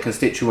explain to their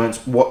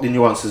constituents what the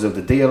nuances of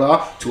the deal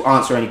are, to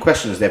answer any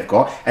questions they've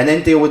got, and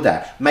then deal with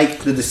that. Make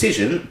the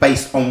decision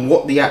based on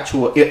what the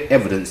actual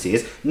evidence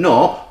is,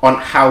 not on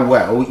how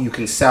well you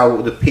can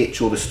sell the pitch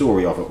or the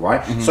story of it,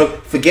 right? So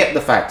forget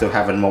the fact of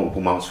having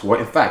multiple months for it.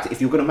 In fact, if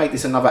you're going to make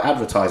this another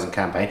advertising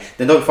campaign,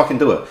 then don't fucking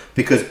do it,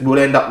 because we'll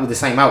end up with the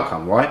same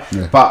outcome, right?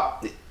 Yeah.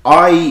 But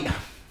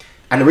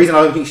and the reason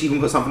I don't think she can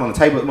put something on the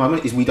table at the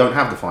moment is we don't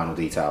have the final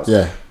details.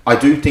 Yeah. I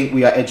do think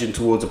we are edging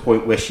towards a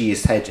point where she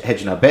is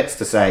hedging her bets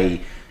to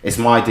say it's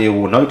my deal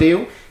or no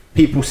deal.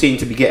 People seem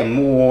to be getting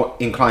more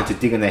inclined to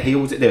dig in their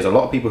heels. There's a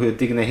lot of people who are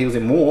digging their heels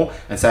in more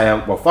and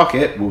saying, well, fuck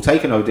it, we'll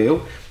take a no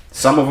deal.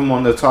 Some of them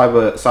on the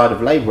side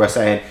of Labour are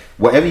saying,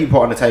 whatever you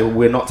put on the table,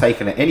 we're not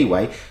taking it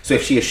anyway. So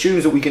if she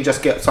assumes that we can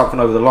just get something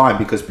over the line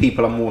because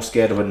people are more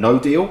scared of a no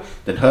deal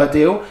than her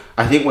deal,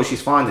 I think what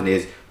she's finding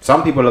is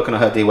some people are looking at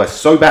her deal as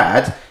so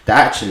bad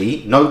that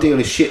actually no deal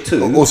is shit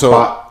too. Also,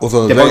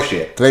 they're both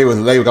shit. The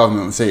Labour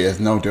government would see it as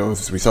no deal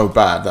to be so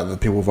bad that the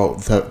people vote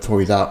the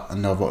Tories out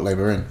and they'll vote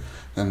Labour in.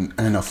 and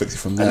then they'll fix it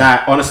from there. And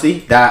that, honestly,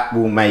 that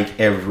will make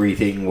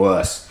everything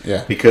worse.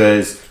 Yeah.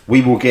 Because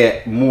we will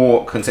get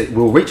more...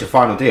 We'll reach a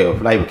final deal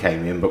if Labour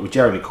came in, but with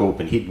Jeremy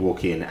Corbyn, he'd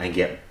walk in and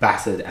get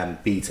battered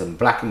and beaten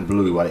black and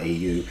blue by the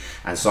EU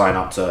and sign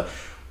up to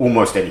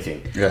almost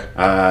anything.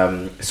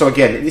 Yeah. So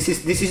again, this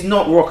is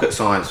not rocket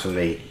science for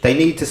me. They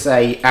need to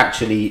say,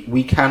 actually,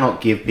 we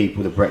cannot give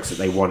people the Brexit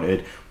they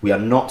wanted. We are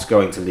not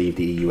going to leave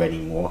the EU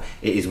anymore.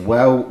 It is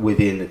well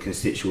within the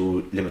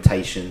constitutional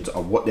limitations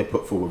of what they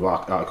put forward with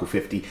Article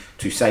 50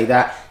 to say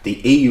that. The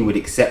EU would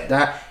accept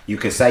that. You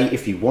can say,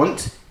 if you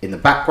want, in the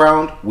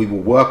background, we will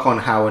work on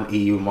how an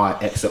EU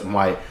exit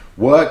might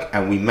work,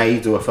 and we may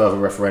do a further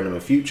referendum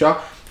in future,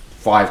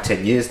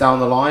 5-10 years down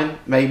the line,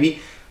 maybe.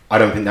 I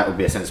don't think that would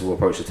be a sensible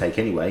approach to take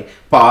anyway.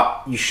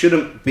 But you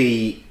shouldn't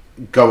be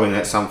going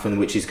at something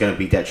which is going to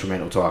be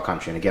detrimental to our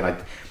country. And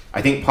again,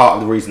 I think part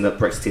of the reason that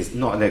Brexit is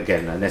not,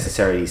 again,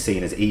 necessarily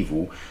seen as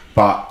evil,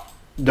 but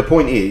the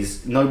point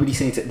is, nobody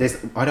seems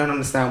to... I don't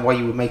understand why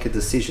you would make a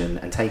decision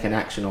and take an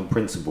action on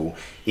principle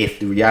if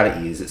the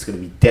reality is it's going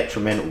to be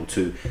detrimental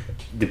to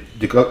the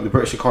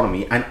British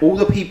economy and all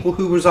the people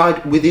who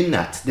reside within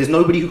that. There's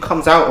nobody who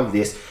comes out of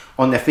this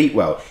on their feet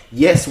well.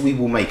 Yes, we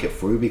will make it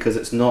through because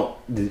it's not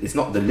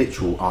the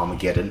literal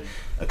Armageddon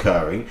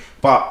occurring,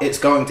 but it's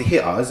going to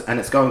hit us, and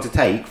it's going to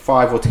take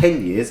 5 or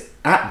 10 years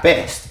at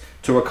best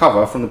to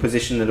recover from the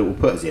position that it will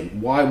put us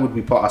in. Why would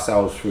we put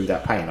ourselves through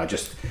that pain?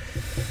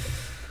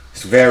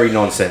 It's very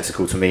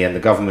nonsensical to me, and the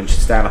government should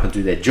stand up and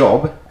do their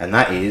job, and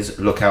that is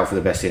look out for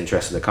the best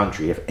interests of the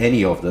country. If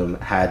any of them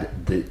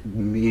had the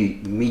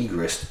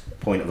meagerest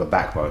point of a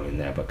backbone in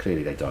there, but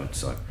clearly they don't.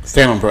 So,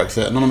 staying on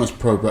Brexit, anonymous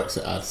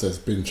pro-Brexit ad says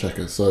bin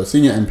checkers. So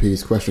senior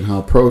MPs question how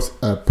a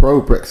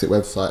pro-Brexit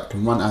website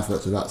can run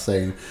adverts without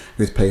saying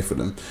who's paid for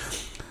them.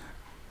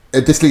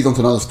 This leads on to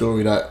another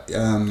story that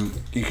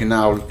you can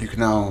now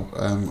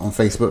on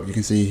Facebook you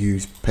can see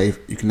who's paid.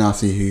 You can now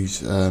see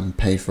who's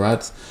paid for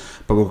ads.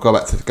 But we'll go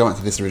back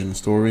to this original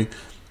story.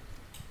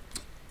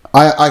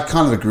 I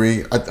kind of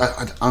agree.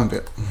 I'm a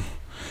bit.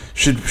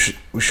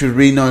 Should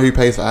we know who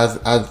pays for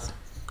ads,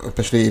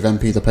 especially if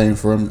MPs are paying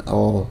for them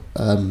or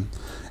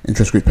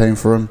interest group paying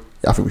for them?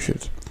 Yeah, I think we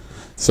should.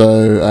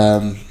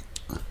 So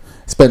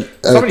spent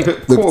somebody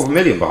put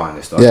 $250,000 behind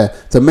this stuff. Yeah,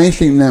 the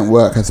mainstream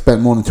network has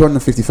spent more than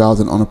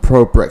 $250,000 on a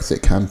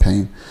pro-Brexit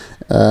campaign.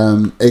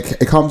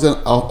 It comes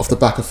off the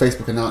back of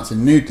Facebook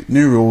announcing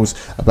new rules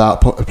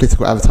about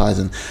political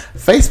advertising.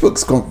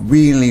 Facebook's got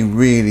really,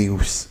 really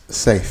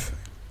safe.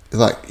 It's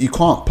like you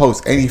can't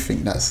post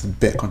anything that's a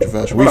bit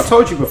controversial. Well, I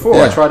told you before.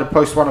 Yeah. I tried to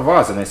post one of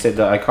ours, and they said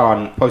that I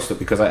can't post it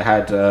because I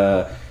had.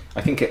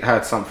 I think it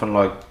had something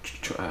like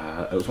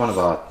it was one of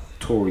our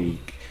Tory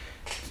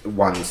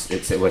ones.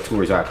 It's where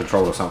Tories are out of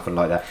control or something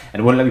like that,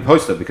 and it wouldn't let me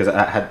post it because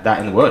I had that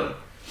in the word.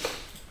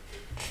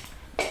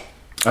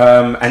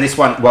 And this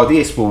one, well,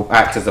 this will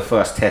act as the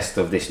first test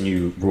of this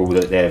new rule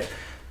that they've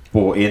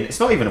brought in. It's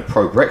not even a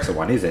pro-Brexit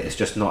one, is it? It's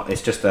just not.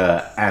 It's just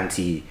a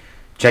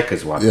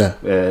anti-checkers one. Yeah.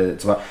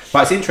 But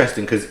it's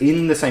interesting because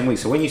in the same week,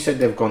 so when you said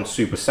they've gone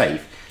super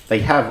safe, they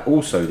have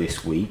also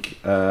this week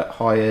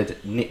hired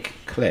Nick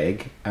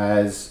Clegg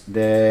as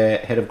their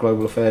head of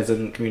global affairs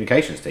and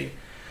communications team,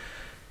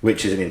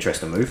 which is an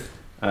interesting move.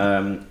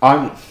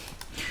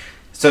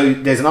 So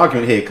there's an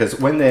argument here because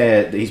when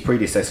his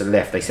predecessor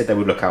left, they said they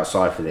would look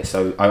outside for this.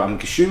 So I'm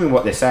assuming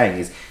what they're saying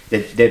is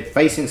they're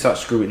facing such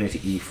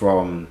scrutiny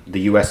from the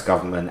US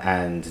government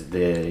and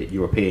the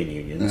European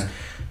unions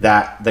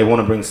that they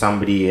want to bring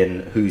somebody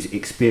in who's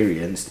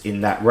experienced in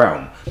that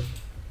realm.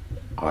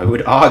 I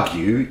would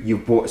argue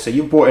you've brought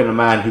in a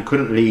man who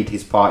couldn't lead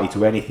his party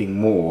to anything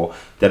more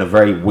than a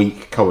very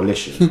weak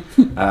coalition.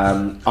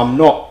 I'm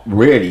not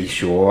really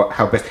sure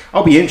how best.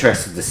 I'll be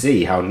interested to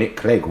see how Nick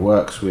Clegg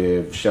works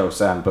with Sheryl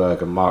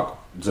Sandberg and Mark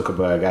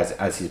Zuckerberg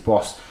as his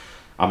boss.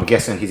 I'm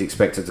guessing he's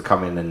expected to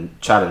come in and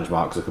challenge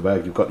Mark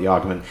Zuckerberg. You've got the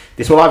argument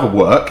this will either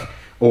work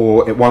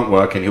or it won't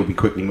work, and he'll be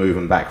quickly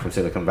moving back from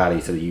Silicon Valley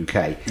to the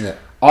UK. Yeah.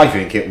 I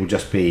think it will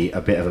just be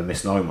a bit of a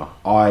misnomer.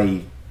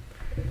 I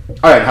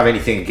don't have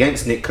anything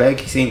against Nick Clegg.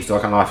 He seems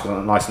like a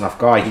nice enough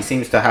guy. He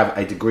seems to have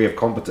a degree of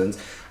competence.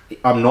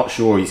 I'm not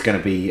sure he's going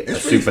to be a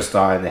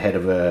superstar in the head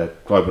of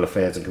global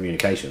affairs and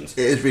communications.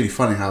 It is really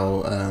funny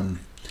how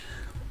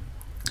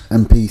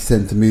MPs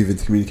tend to move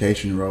into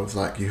communication roles.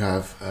 Like you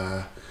have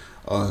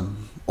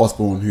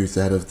Osborne, who's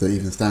the head of the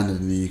Evening Standard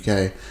in the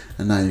UK,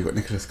 and now you've got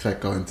Nicholas Clegg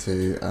going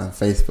to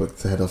Facebook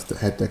to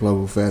head their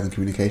global affairs and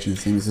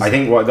communications team. I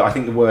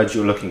think the words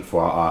you're looking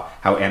for are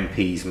how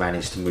MPs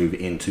manage to move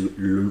into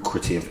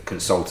lucrative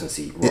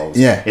consultancy roles.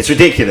 Yeah, it's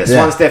ridiculous.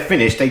 Yeah. Once they're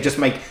finished, they just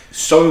make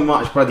so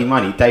much bloody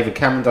money. David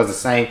Cameron does the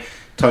same.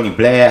 Tony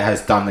Blair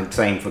has done the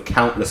same for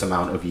countless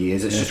amount of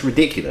years. It's just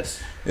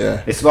ridiculous.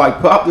 Yeah. It's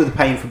like put up with the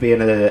pain for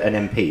being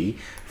an MP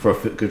for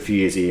a good few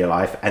years of your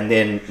life, and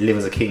then live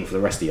as a king for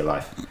the rest of your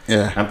life.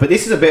 Yeah. But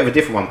this is a bit of a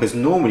different one, because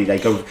normally they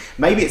go.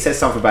 Maybe it says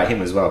something about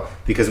him as well,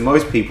 because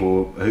most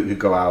people who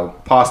go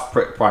out, past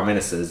prime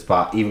ministers,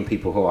 but even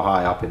people who are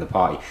high up in the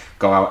party,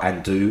 go out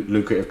and do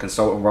lucrative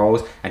consultant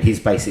roles, and he's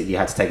basically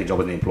had to take a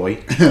job as an employee,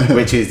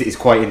 which is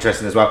quite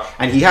interesting as well.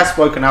 And he has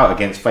spoken out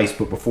against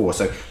Facebook before,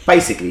 so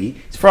basically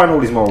he's thrown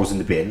all his morals in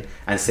the bin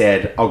and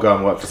said, "I'll go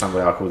and work for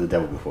somebody I called the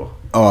devil before."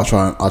 Oh,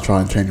 I'll try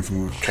and train him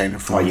from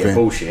Oh yeah,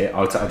 bullshit.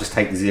 I'll just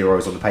take the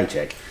zeros on the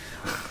paycheck.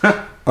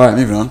 Alright,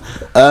 moving on.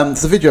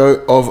 It's a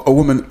video of a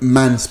woman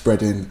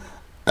manspreading.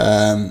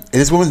 It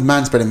is a woman's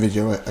manspreading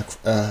video at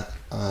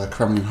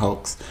Kremlin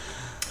Hulks.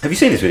 Have you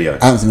seen this video?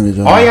 I haven't seen the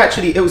video.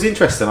 It was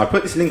interesting. I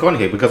put this link on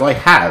here because I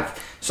have.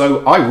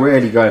 So I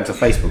rarely go into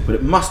Facebook, but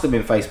it must have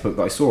been Facebook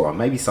that I saw it on.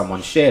 Maybe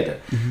someone shared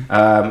it.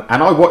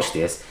 And I watched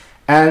this.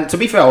 And to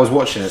be fair, I was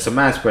watching it. So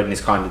manspreading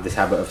is kind of this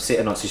habit of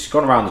sitting on. So she's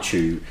gone around the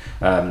tube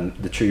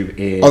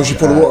in she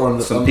put the water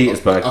on St.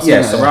 Petersburg.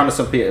 Yes, around the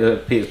St.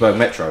 Petersburg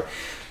metro.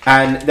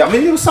 And I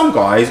mean, there were some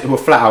guys who were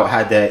flat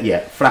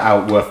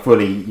out were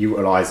fully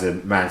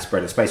utilising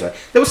manspreading space. Right?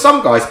 There were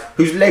some guys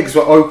whose legs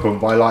were open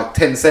by like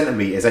 10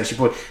 centimetres, and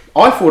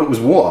I thought it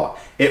was water.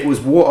 It was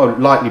water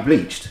lightly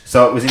bleached,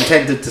 so it was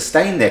intended to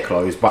stain their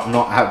clothes, but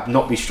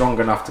not be strong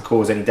enough to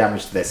cause any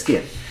damage to their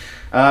skin.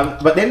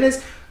 But then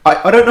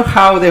I don't know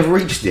how they've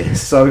reached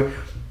this. So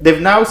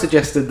they've now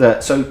suggested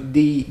that. So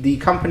the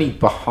company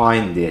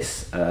behind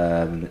this,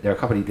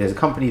 there's a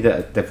company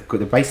that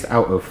they're based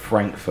out of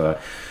Frankfurt.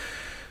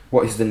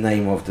 What is the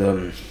name of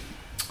them?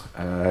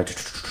 I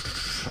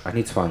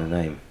need to find the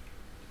name.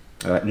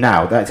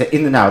 That's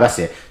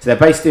it. So they're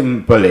based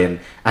in Berlin,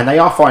 and they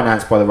are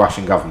financed by the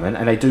Russian government,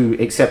 and they do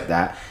accept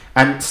that.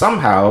 And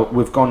somehow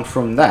we've gone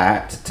from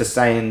that to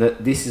saying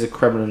that this is a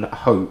Kremlin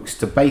hoax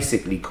to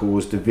basically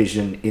cause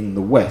division in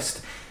the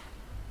West.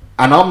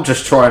 And I'm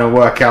just trying to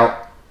work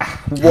out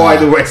why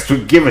the West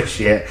would give a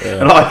shit.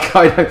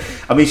 Yeah.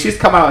 I mean, she's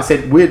come out and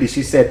said, weirdly,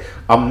 she said,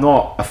 "I'm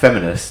not a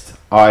feminist.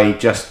 I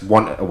just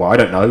wanted a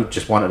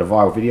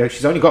viral video."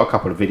 She's only got a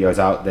couple of videos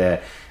out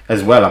there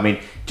as well. I mean,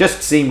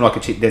 just seemed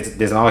like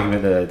there's an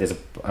argument. There's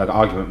an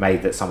argument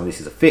made that some of this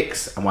is a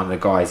fix, and one of the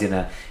guys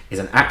is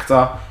an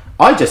actor.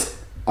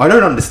 I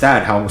don't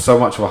understand how so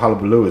much of a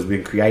hullabaloo has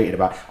been created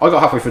about. I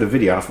got halfway through the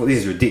video and I thought, this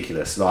is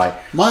ridiculous. Like,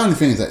 my only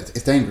thing is that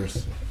it's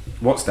dangerous.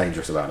 What's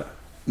dangerous about it?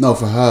 No,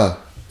 for her.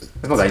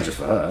 It's not dangerous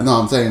for her.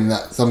 No, I'm saying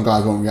that some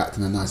guys won't react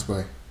in a nice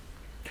way.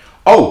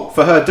 Oh,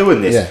 for her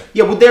doing this?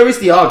 Yeah. Well, there is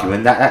the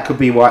argument that could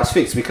be why it's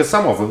fixed, because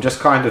some of them just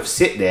kind of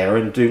sit there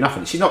and do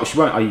nothing. She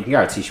won't. You can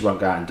guarantee she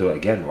won't go out and do it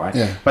again, right?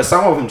 Yeah. But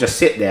some of them just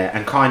sit there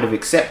and kind of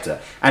accept her.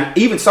 And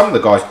even some of the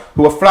guys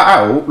who are flat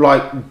out,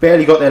 like,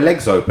 barely got their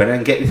legs open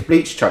and get this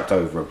bleach chucked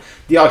over them.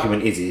 The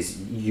argument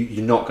is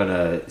you're not going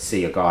to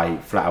see a guy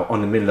flat out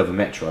on the middle of a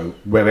metro,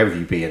 wherever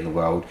you be in the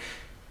world,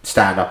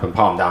 stand up and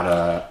palm down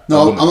a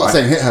woman, I'm not right?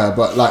 saying hit her,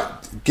 but like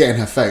get in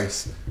her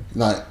face,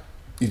 like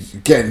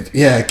get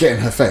in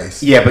her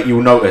face. Yeah, but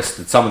you'll notice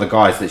that some of the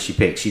guys that she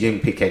picked, she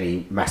didn't pick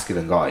any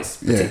masculine guys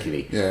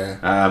particularly.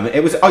 Yeah.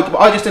 It was.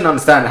 I just didn't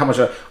understand how much.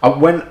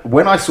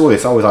 When I saw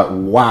this, I was like,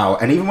 wow.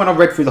 And even when I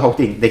read through the whole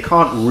thing, they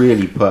can't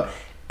really put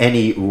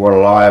any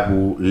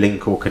reliable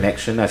link or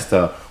connection as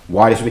to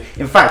why this would be.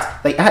 In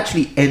fact, they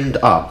actually end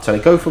up, so they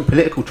go from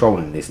political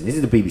trolling this, and this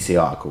is the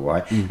BBC article,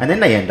 right? And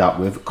then they end up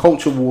with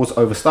culture wars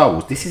over Star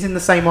Wars. This is in the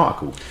same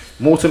article.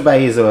 Morton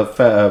Bay is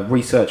a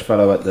research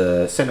fellow at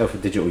the Centre for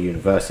Digital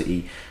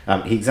University.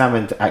 He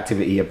examined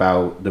activity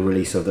about the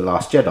release of The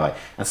Last Jedi,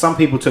 and some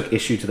people took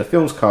issue to the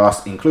film's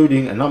cast,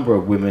 including a number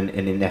of women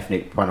in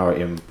ethnic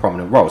minority and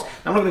prominent roles. Now,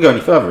 I'm not going to go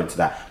any further into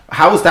that.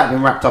 How has that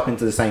been wrapped up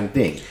into the same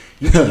thing?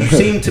 You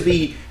seem to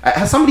be...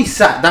 has somebody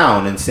sat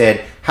down and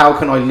said, how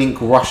can I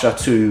link Russia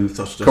to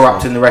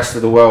corrupting the rest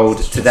of the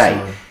world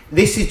today?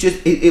 This is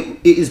just... It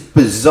is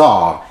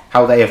bizarre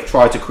how they have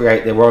tried to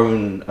create their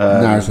own...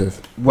 narrative.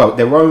 Well,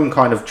 their own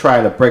kind of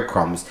trail of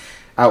breadcrumbs.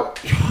 I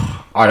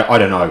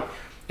don't know.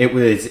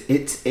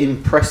 It's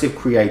impressive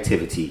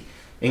creativity.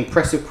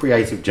 Impressive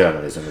creative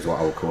journalism is what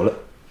I would call it.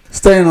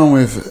 Staying on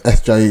with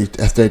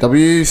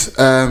SJWs,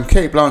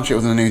 Kate Blanchett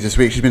was in the news this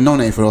week. She's been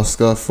nominated for an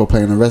Oscar for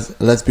playing a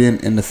lesbian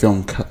in the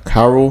film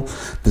Carol.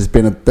 There's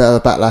been a bit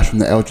of backlash from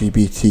the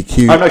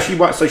LGBTQ. Oh no, she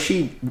won. So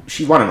she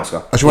won an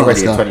Oscar. She won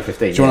already an Oscar in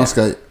 2015. She won an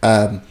Oscar.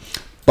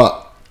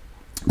 But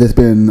there's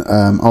been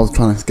I was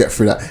trying to get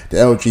through that. The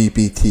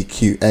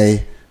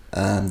LGBTQA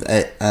and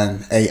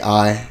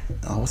AI.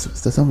 Oh, what's it?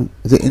 Is there something?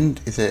 Is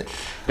it?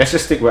 Let's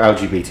just stick with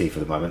LGBT for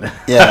the moment.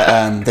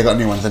 Yeah, they got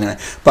new ones anyway.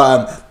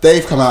 But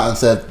they've come out and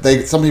said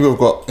some people have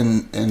got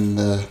in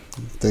the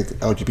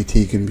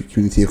LGBT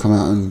community have come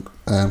out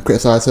and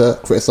criticised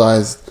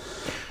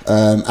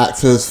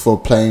actors for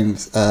playing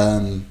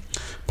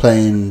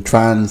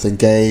trans and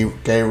gay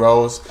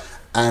roles.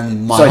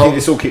 And I think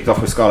this all kicked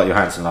off with Scarlett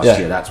Johansson last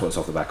year. That's what it's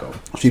off the back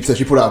of. She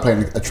pulled out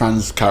playing a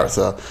trans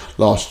character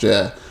last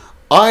year.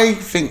 I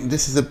think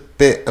this is a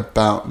bit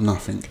about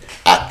nothing.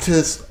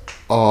 Actors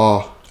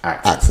are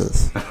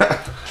actors.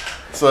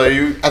 So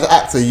as an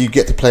actor, you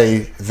get to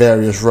play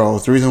various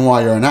roles. The reason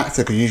why you're an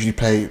actor, because you usually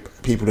play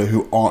people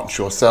who aren't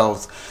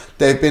yourselves.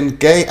 There have been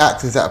gay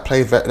actors that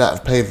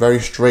have played very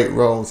straight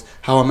roles.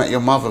 How I Met Your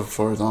Mother,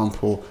 for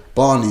example,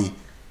 Barney,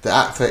 the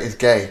actor is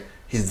gay.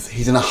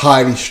 He's in a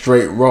highly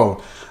straight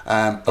role.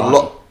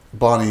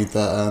 Barney,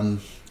 from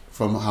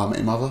How I Met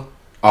Your Mother.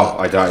 Oh,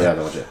 I don't. Yeah, I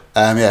don't.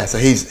 Yeah. So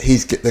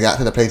he's the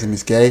actor that plays him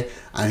is gay,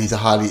 and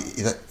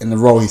in the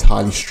role he's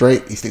highly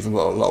straight. He sleeps with a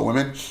lot of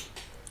women.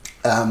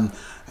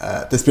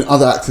 There's been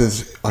other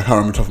actors I can't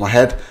remember off the top of my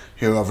head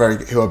who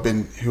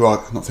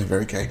are not saying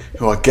very gay,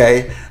 who are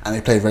gay, and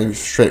they play very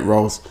straight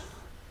roles.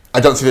 I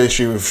don't see the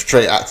issue with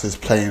straight actors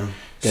playing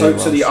gay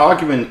roles. So the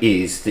argument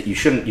is that you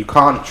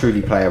can't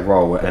truly play a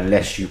role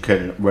unless you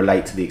can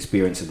relate to the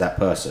experience of that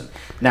person.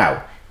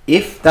 Now,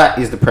 if that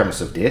is the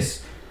premise of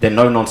this, then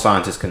no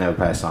non-scientist can ever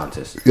play a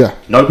scientist. Yeah.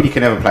 Nobody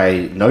can ever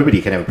play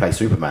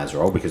Superman's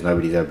role because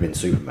nobody's ever been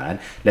Superman.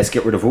 Let's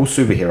get rid of all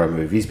superhero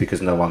movies because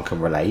no one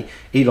can relate.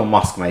 Elon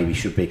Musk maybe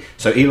should be.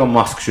 So Elon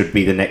Musk should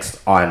be the next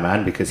Iron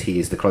Man because he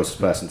is the closest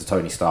person to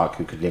Tony Stark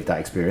who could live that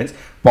experience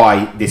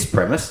by this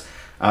premise.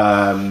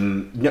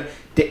 And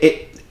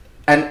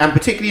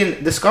particularly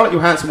in the Scarlett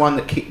Johansson one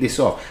that kicked this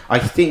off, I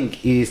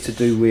think is to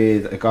do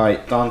with a guy,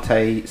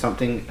 Dante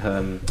something.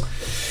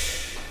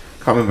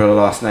 Can't remember the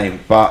last name,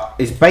 but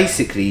it's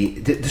basically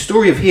the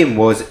story of him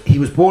was he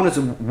was born as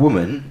a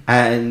woman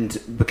and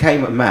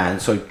became a man,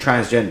 so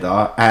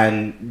transgender,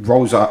 and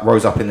rose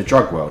up in the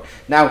drug world.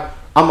 Now,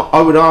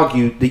 I would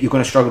argue that you're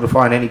going to struggle to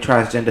find any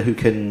transgender who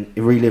can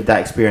relive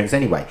that experience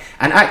anyway.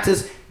 And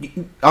actors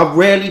are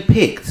rarely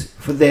picked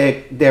for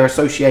their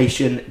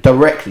association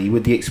directly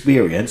with the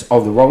experience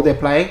of the role they're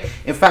playing.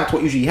 In fact,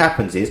 what usually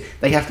happens is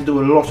they have to do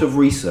a lot of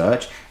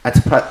research and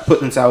to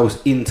put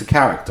themselves into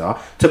character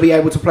to be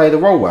able to play the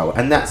role well,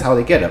 and that's how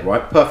they get it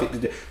right.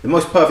 The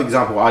most perfect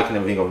example I can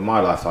ever think of in my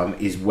lifetime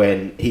is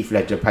when Heath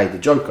Ledger played the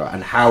Joker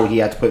and how he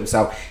had to put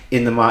himself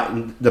in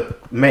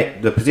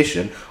the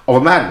position of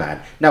a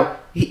madman. Now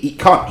he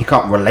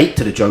can't relate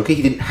to the Joker.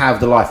 He didn't have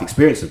the life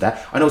experience of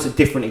that. I know it's a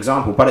different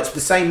example, but it's the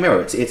same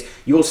merits.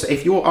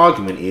 If your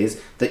argument is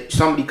that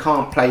somebody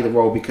can't play the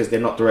role because they're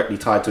not directly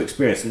tied to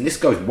experience, and this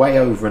goes way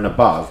over and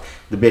above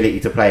the ability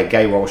to play a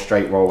gay role,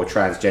 straight role, a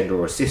transgender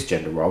or a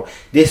cisgender role,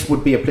 this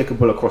would be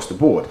applicable across the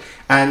board.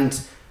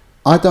 And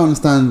I don't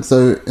understand.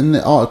 So in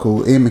the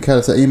article, Ian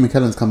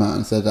McKellen's come out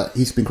and said that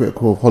he's been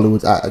critical of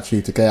Hollywood's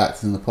attitude to gay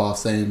actors in the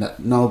past, saying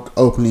that no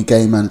openly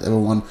gay man has ever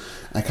won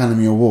an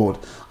Academy Award.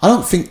 I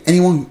don't think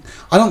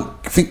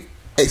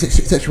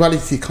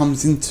sexuality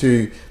comes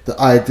into the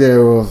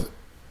idea of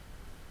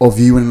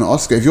you winning an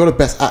Oscar. If you're the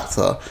best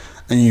actor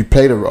and you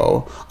play the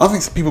role, I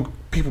don't think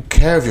people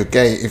care if you're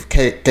gay,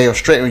 gay or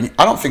straight. I mean,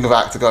 I don't think of an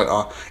actor going,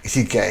 "Oh, is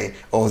he gay?"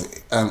 or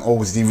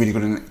was he really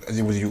good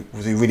was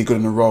he really good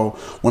in the role?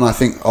 When I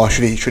think, "Oh,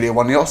 should he have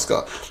won the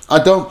Oscar?" I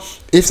don't.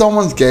 If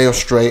someone's gay or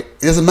straight,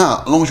 it doesn't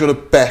matter as long as you're the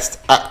best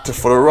actor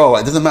for the role.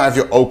 It doesn't matter if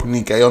you're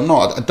openly gay or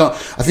not.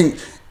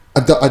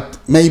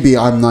 Maybe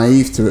I'm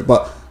naive to it,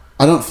 but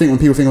I don't think when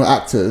people think of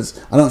actors,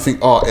 I don't think,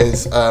 "Oh,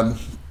 is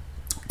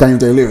Daniel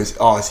Day-Lewis,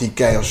 is he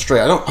gay or straight?"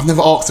 I've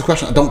never asked the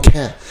question. I don't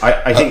care.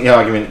 I think the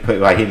argument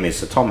put by him is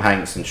so Tom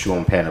Hanks and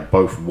Sean Penn have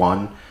both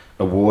won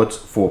awards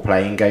for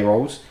playing gay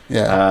roles.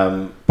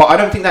 Yeah. But I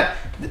don't think that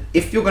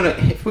if we're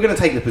gonna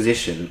take the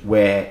position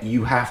where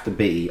you have to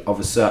be of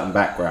a certain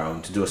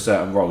background to do a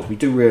certain roles, we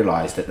do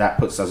realise that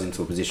puts us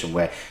into a position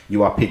where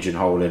you are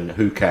pigeonholing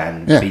who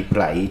can be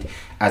played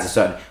as a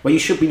certain. Well, you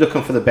should be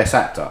looking for the best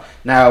actor.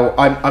 Now,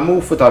 I'm all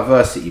for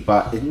diversity,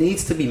 but it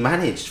needs to be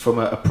managed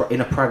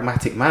in a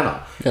pragmatic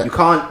manner. Yeah. You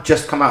can't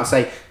just come out and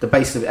say the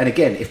basis of. And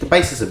again, if the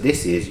basis of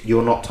this is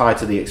you're not tied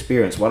to the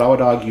experience, well, I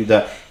would argue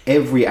that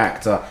every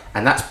actor,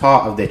 and that's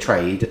part of their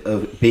trade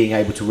of being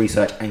able to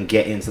research and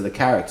get into the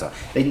character.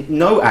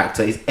 No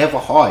actor is ever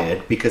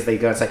hired because they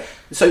go and say.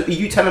 So are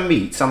you telling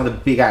me some of the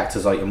big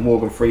actors like your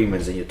Morgan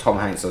Freemans and your Tom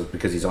Hanks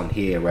because he's on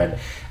here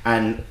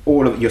and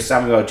all of your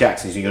Samuel L.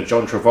 Jacksons and your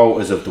John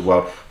Travoltas of the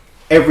world,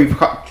 every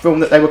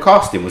film that they were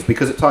casting was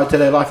because it tied to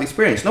their life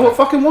experience? No, it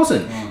fucking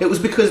wasn't. It was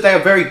because they are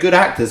very good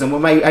actors and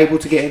were able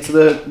to get into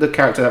the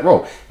character of that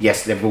role.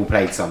 Yes, they've all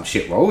played some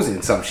shit roles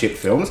in some shit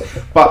films,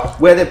 but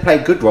where they've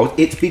played good roles,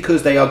 it's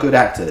because they are good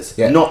actors,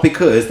 not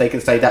because they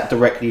can say that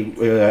directly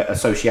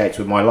associates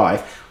with my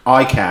life.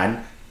 I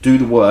can do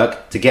the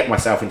work to get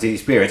myself into the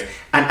experience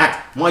and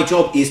act. My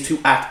job is to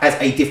act as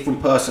a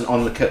different person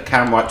on the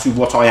camera to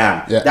what I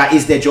am. Yeah. That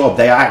is their job.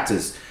 They are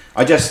actors.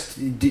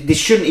 This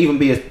shouldn't even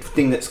be a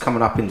thing that's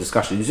coming up in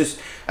discussion. It's just,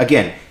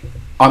 again,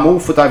 I'm all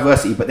for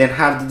diversity, but then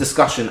have the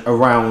discussion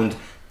around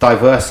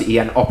diversity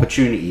and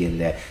opportunity in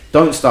there.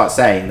 Don't start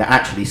saying that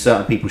actually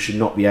certain people should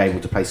not be able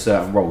to play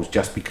certain roles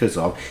just because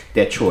of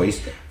their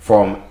choice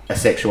from a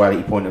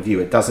sexuality point of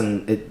view. That's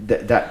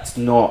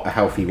not a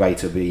healthy way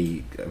to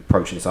be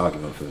approaching this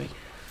argument for me.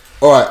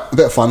 Alright, a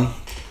bit of fun.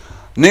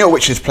 New York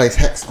Witches plays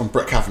Hex on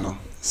Brett Kavanaugh.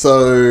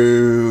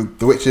 So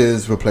the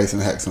Witches were placing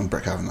the Hex on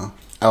Brett Kavanaugh.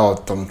 Or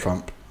Donald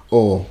Trump.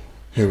 Or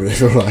who would they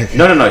feel like?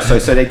 No. So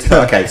they...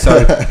 Okay,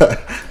 so...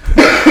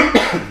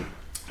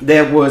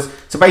 there was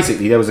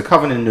a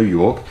coven in New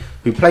York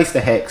who placed a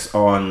hex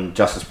on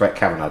Justice Brett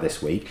Kavanaugh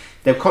this week.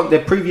 They've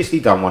previously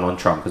done one on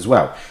Trump as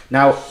well.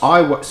 Now,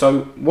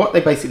 so what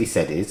they basically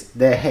said is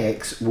their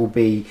hex will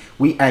be,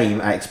 we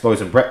aim at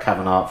exposing Brett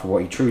Kavanaugh for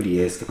what he truly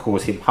is, to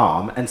cause him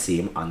harm and see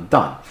him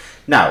undone.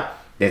 Now,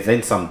 there's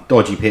then some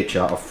dodgy picture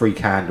of 3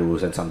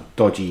 candles and some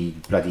dodgy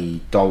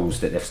bloody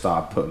dolls that they've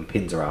started putting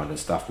pins around and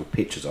stuff with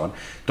pictures on.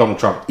 Donald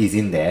Trump is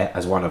in there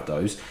as one of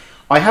those.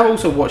 I have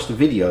also watched a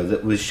video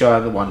that was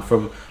showing the one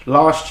from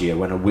last year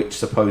when a witch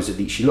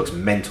supposedly, she looks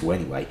mental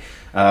anyway,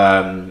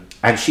 and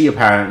she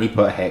apparently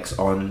put a hex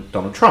on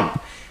Donald Trump.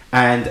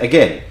 And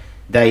again,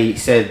 they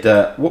said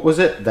that, what was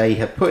it? They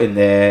have put in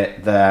there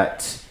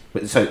that,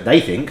 so they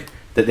think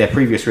that their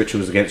previous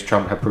rituals against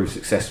Trump have proved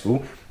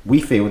successful. We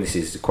feel, and this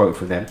is a quote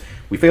from them,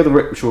 we feel the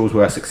rituals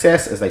were a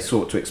success as they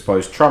sought to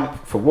expose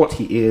Trump for what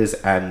he is,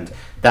 and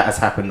that has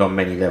happened on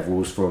many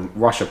levels, from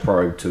Russia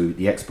probe to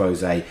the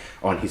expose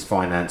on his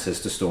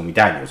finances to Stormy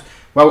Daniels.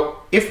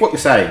 Well, if what you're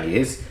saying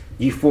is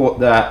you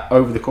thought that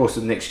over the course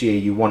of next year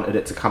you wanted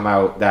it to come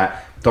out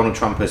that Donald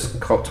Trump has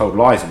told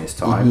lies in his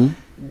time,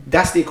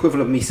 that's the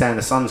equivalent of me saying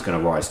the sun's going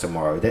to rise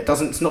tomorrow.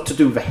 It's not to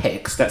do with a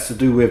hex, that's to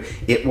do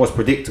with it was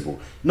predictable.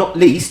 Not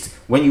least,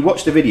 when you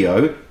watch the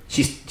video,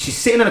 she's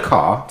sitting in a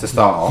car to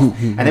start off,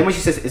 and then when she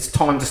says it's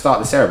time to start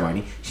the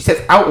ceremony, she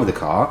steps out of the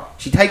car,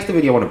 she takes the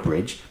video on a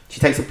bridge, she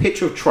takes a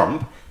picture of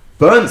Trump,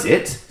 burns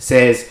it,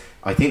 says,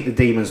 I think the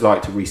demons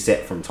like to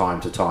reset from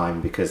time to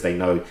time because they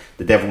know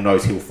the devil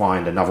knows he'll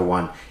find another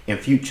one in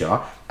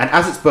future. And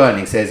as it's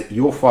burning, says,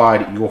 you're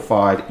fired, you're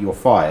fired, you're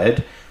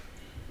fired.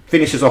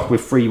 Finishes off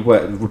with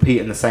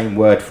repeating the same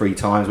word 3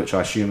 times, which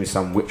I assume is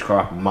some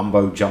witchcraft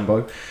mumbo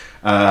jumbo.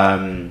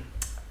 And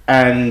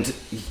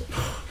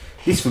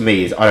this for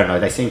me is, I don't know,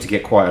 they seem to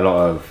get quite a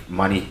lot of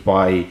money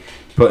by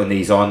putting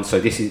these on, so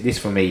this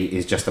for me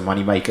is just a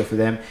money maker for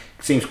them.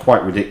 It seems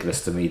quite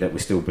ridiculous to me that we're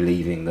still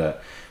believing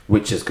that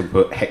witches can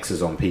put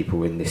hexes on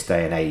people in this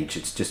day and age.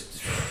 It's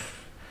just,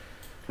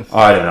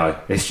 I don't know,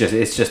 it's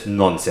just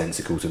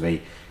nonsensical to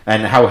me.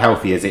 And how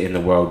healthy is it in the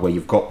world where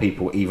you've got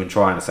people even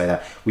trying to say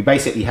that we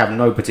basically have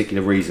no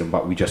particular reason,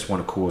 but we just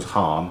want to cause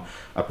harm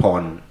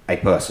upon a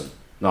person?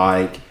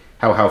 Like,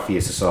 how healthy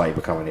is society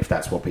becoming if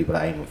that's what people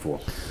are aiming for?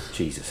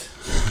 Jesus.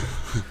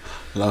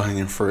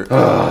 Low-hanging fruit.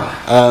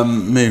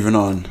 Moving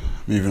on.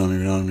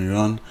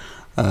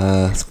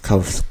 Let's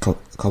cover a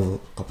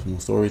couple more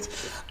stories.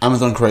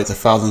 Amazon creates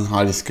 1,000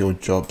 highly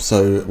skilled jobs.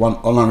 So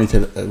online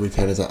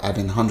retailers are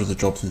adding hundreds of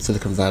jobs in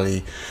Silicon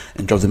Valley,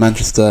 and jobs in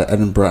Manchester,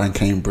 Edinburgh and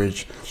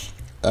Cambridge.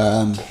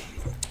 Well,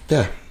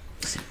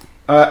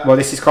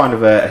 this is kind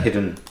of a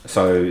hidden.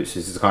 So this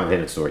is a kind of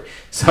hidden story.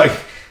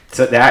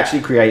 So they're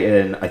actually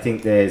creating, I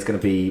think there's going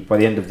to be, by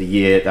the end of the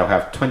year, they'll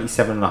have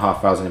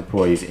 27,500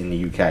 employees in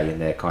the UK in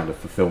their kind of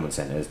fulfillment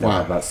centres. They'll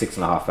have about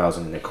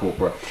 6,500 in their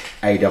corporate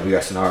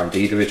AWS and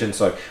R&D division.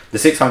 So the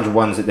 600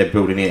 ones that they're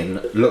building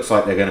in looks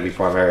like they're going to be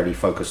primarily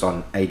focused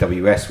on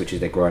AWS, which is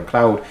their growing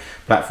cloud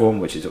platform,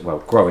 which is, well,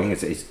 growing,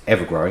 it's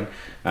ever growing.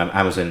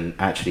 Amazon,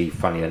 actually,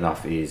 funny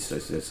enough, is,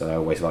 as I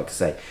always like to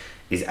say,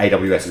 is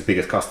AWS's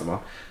biggest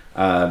customer.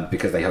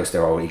 Because they host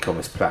their own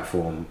e-commerce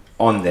platform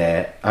on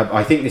there.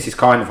 I think this is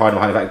kind of hiding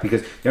behind the fact,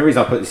 because the only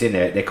reason I put this in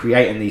there, they're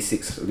creating these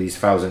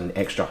 1,000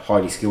 extra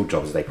highly skilled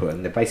jobs as they put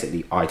in. They're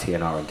basically IT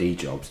and R&D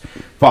jobs,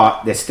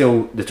 but there's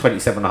still the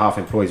 27.5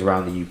 employees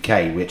around the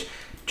UK, which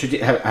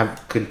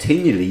have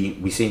continually,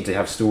 we seem to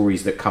have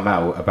stories that come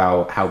out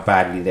about how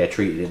badly they're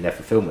treated in their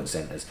fulfillment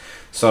centres.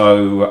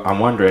 So I'm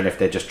wondering if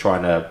they're just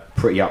trying to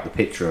pretty up the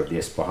picture of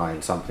this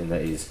behind something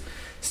that is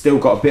still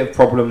got a bit of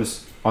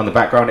problems on the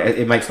background.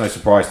 It makes no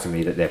surprise to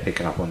me that they're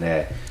picking up on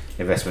their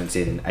investments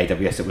in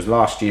AWS. It was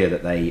last year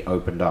that they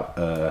opened up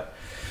a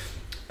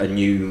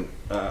new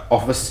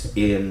office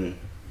in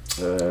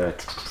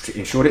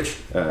Shoreditch,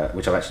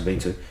 which I've actually been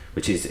to,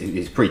 which is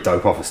a pretty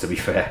dope office, to be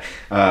fair.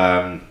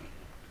 And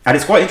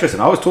it's quite interesting.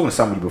 I was talking to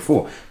somebody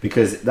before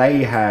because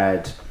they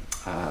had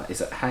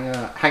is it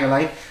Hanger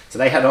Lane? So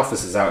they had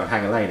offices out in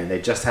Hanger Lane, and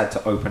they just had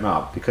to open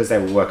up because they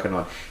were working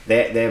on.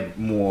 They're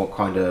more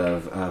kind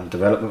of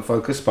development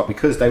focused, but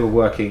because they were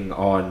working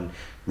on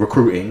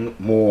recruiting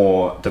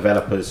more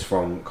developers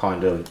from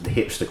kind of the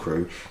hipster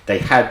crew, they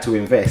had to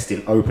invest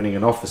in opening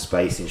an office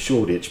space in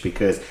Shoreditch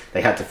because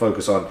they had to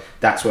focus on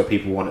that's where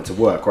people wanted to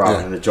work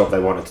rather than the job they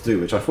wanted to do,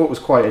 which I thought was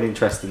quite an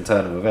interesting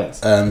turn of events.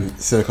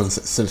 Silicon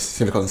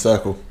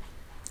Circle.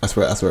 That's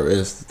where it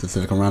is. The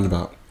Silicon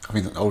Roundabout. I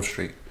think it's on Old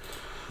Street.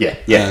 Yeah,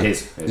 it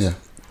is. Yeah.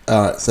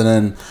 Alright, so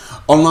then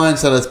online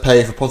sellers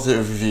pay for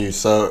positive reviews.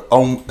 So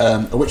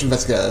a witch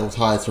investigator was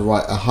hired to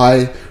write a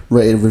high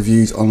rated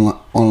reviews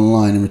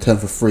online in return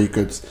for free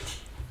goods.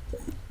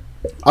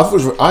 I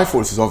thought this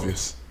was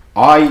obvious.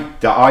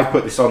 I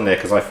put this on there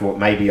because I thought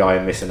maybe I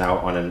am missing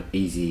out on an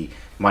easy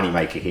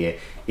moneymaker here.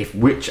 If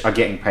Which are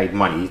getting paid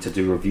money to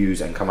do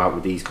reviews and come out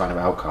with these kind of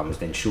outcomes,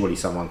 then surely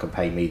someone can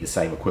pay me the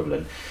same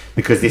equivalent,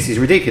 because this is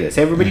ridiculous.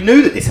 Everybody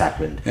knew that this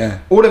happened. Yeah.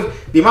 All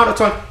of the amount of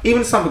time,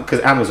 even something,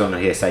 because Amazon are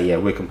here say, yeah,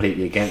 we're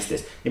completely against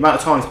this. The amount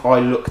of times I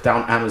look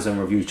down Amazon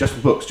reviews just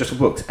for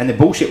books, and they're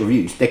bullshit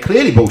reviews. They're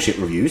clearly bullshit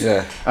reviews.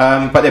 Yeah.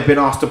 But they've been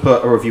asked to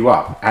put a review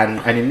up, and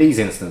in these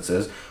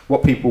instances,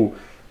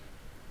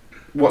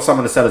 what some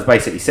of the sellers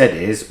basically said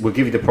is, we'll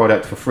give you the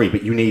product for free,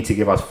 but you need to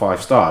give us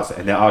 5 stars.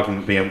 And their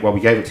argument being, well, we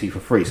gave it to you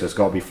for free, so it's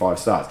got to be 5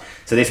 stars.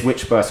 So this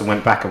Which person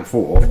went back and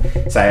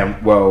forth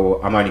saying, well,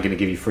 I'm only going to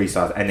give you 3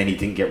 stars, and then he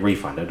didn't get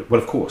refunded. Well,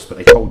 of course, but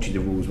they told you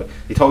the rules.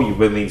 They told you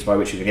the means by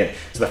which you can get it.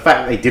 So the fact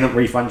that they didn't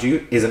refund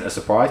you isn't a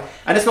surprise.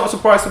 And it's not a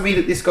surprise to me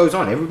that this goes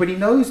on. Everybody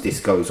knows this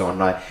goes on.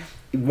 Like,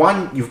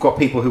 one, you've got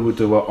people who will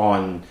do it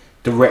on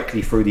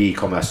directly through the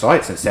e-commerce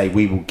sites and say,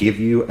 we will give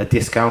you a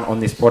discount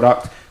on this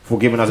product for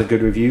giving us a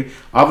good review.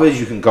 Others,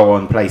 you can go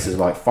on places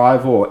like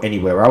Fiverr or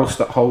anywhere else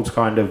that holds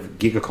kind of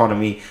gig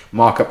economy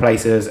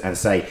marketplaces and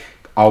say,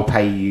 I'll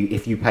pay you,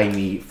 if you pay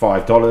me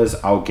 $5,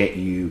 I'll get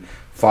you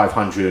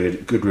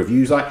 500 good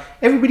reviews. Like,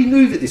 everybody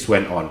knew that this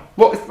went on.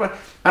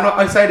 And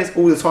I say this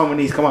all the time when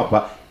these come up,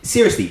 but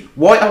seriously,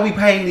 why are we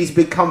paying these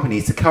big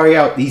companies to carry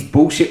out these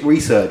bullshit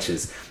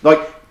researches? Like,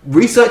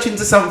 research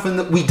into something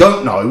that we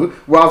don't know,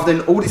 rather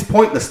than all this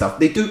pointless stuff.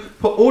 They do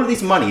put all of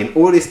this money and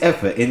all this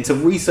effort into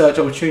research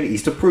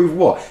opportunities to prove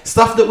what?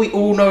 Stuff that we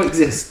all know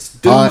exists.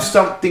 Do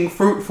something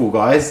fruitful,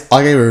 guys.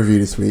 I gave a review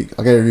this week.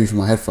 I gave a review for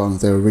my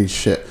headphones. They were really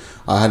shit.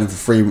 I had them for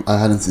free. I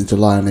had them since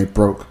July and they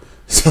broke.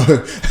 So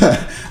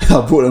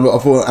I bought them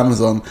on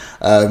Amazon.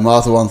 My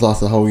other ones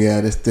lasted a whole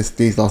year.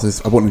 These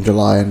lasted. I bought them in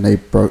July and they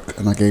broke,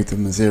 and I gave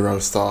them a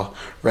 0-star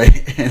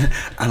rating.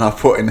 And I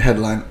put in the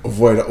headline,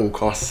 avoid at all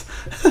costs.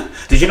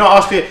 Did you not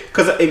ask it?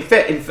 Because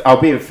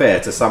I'll be fair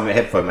to some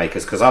headphone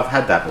makers, because I've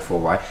had that before,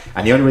 right?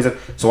 And the only reason,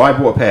 so I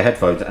bought a pair of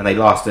headphones and they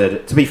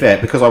lasted. To be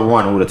fair, because I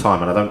run all the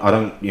time and I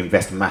don't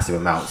invest massive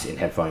amounts in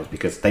headphones,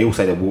 because they all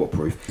say they're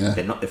waterproof. Yeah.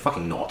 They're not. They're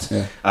fucking not.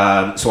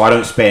 Yeah. So I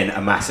don't spend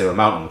a massive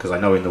amount on them, because I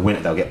know in the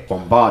winter they'll get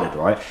bombarded,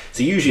 right?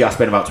 So usually I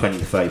spend about £20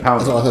 to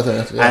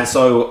 £30. And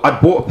so I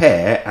bought a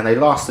pair and they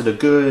lasted a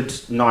good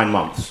 9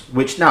 months,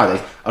 which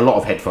nowadays a lot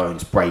of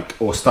headphones break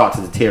or start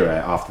to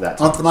deteriorate after that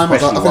time. After 9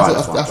 months, especially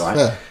wireless ones, right?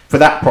 Fair. For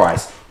that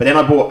price. But then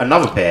I bought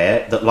another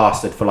pair that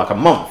lasted for like a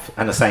month,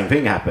 and the same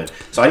thing happened.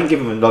 So I didn't give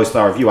them a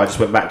low-star review. I just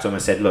went back to them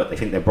and said, look, they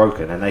think they're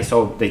broken, and they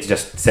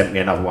just sent me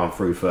another one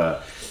through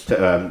for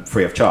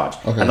free of charge.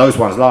 Okay. And those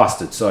ones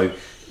lasted. So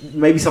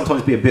maybe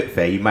sometimes be a bit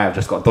fair. You may have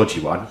just got a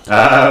dodgy one,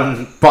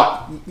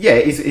 but yeah,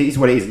 it is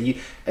what it is.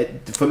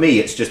 For me,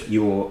 it's just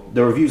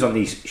the reviews on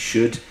these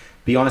should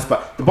be honest,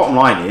 but the bottom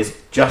line is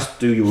just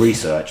do your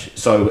research.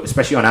 So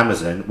especially on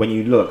Amazon, when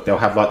you look, they'll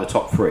have like the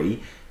top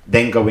 3.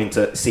 Then go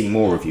into see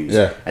more reviews,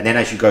 and then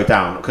as you go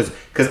down, because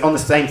on the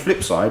same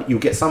flip side, you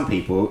get some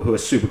people who are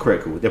super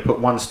critical. They put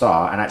 1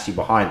 star, and actually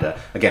behind it,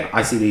 again,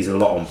 I see these a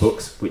lot on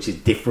books, which is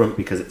different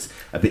because it's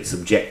a bit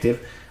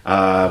subjective.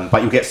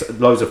 But you get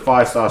loads of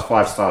 5 stars,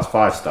 5 stars,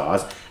 5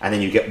 stars, and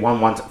then you get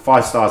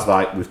 5 stars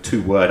like with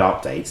 2-word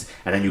updates,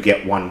 and then you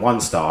get 1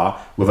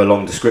 star with a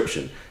long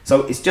description.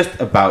 So it's just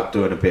about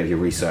doing a bit of your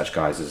research,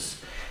 guys.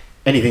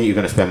 Anything you're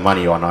going to spend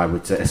money on, I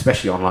would say,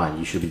 especially online,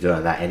 you should be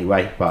doing that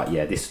anyway. But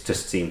yeah, this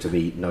just seemed to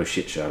be no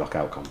shit Sherlock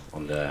outcome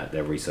on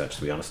their research,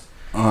 to be honest.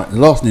 All right, the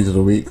last news of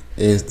the week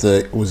is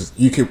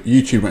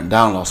YouTube went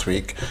down last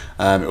week.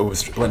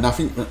 It went down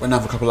for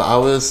a couple of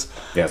hours.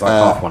 Yeah, it's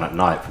like 1:30 at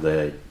night for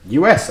the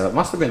US. So it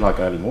must have been like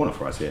early morning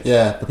for us here.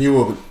 Yeah, but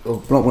people,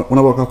 when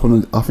I woke up on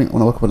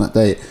that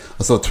day,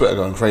 I saw Twitter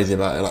going crazy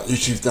about it, like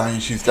YouTube's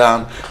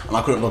down, and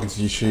I couldn't log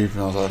into YouTube,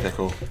 and I was like, okay,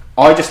 cool.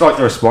 I just like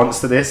the response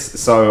to this.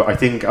 So I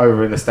think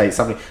over in the States,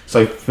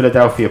 so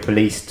Philadelphia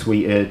police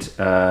tweeted,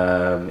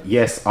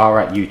 yes,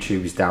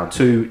 YouTube is down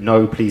too.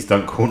 No, please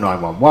don't call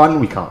 911.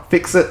 We can't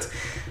fix it.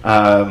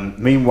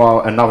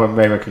 Meanwhile, another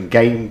American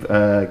gaming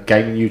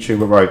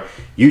YouTuber wrote,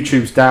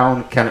 YouTube's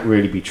down, can it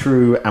really be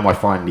true? Am I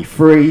finally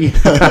free?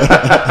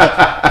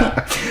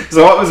 So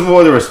that was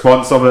more the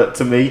response of it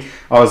to me.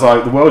 I was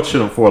like, the world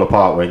shouldn't fall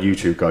apart when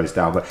YouTube goes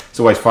down, but it's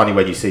always funny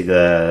when you see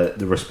the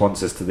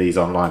responses to these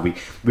online.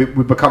 We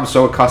become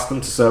so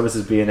accustomed to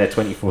services being there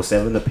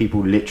 24/7 that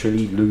people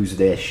literally lose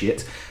their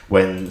shit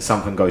when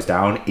something goes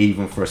down,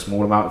 even for a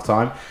small amount of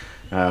time.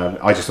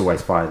 I just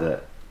always find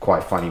that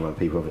quite funny when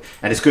people,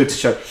 and it's good to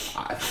show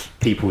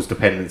people's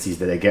dependencies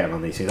that they're getting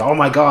on these things. Oh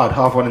my god,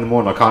 1:30 in the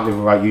morning, I can't live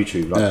without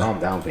YouTube. Like, calm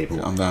down, people.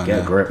 Calm down, get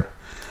a grip.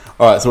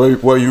 All right, so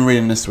what have you been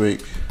reading this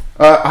week?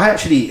 I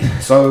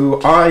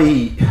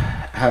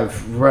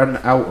have run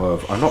out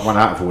of. I've not run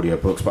out of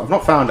audiobooks, but I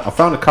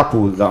found a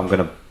couple that I'm going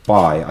to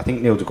buy. I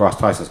think Neil deGrasse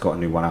Tyson's got a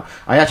new one out.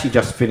 I actually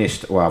just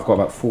finished. Well, I've got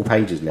about 4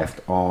 pages left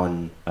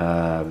on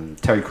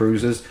Terry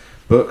Crews's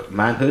book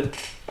Manhood.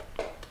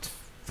 It's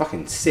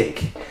fucking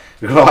sick.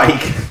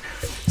 Like,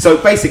 so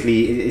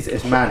basically,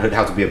 it's manhood,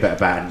 how to be a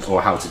better man,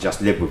 or how to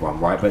just live with one,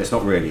 right? But it's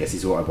not really. It's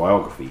his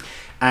autobiography.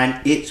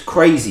 And it's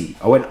crazy.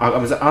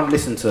 I've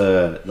listened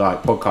to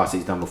like podcasts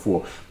he's done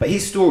before, but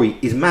his story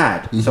is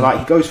mad. Mm-hmm. So like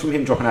he goes from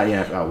him dropping out of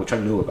the NFL, which I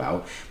knew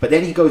about, but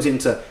then he goes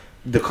into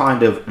the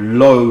kind of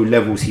low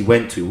levels he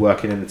went to,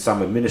 working in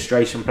some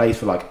administration place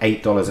for like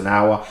 $8 an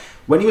hour.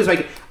 When he was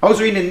making, I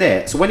was reading in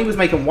there, so when he was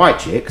making White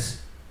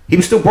Chicks, he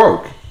was still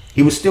broke.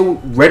 He was still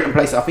renting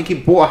places. I think he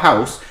bought a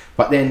house,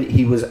 but then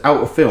he was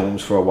out of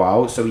films for a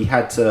while, so he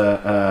had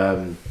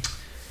to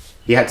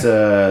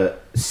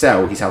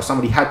sell his house.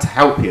 Somebody had to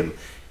help him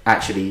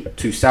actually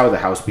to sell the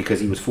house because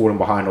he was falling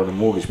behind on the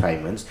mortgage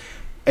payments.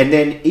 And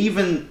then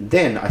even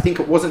then, I think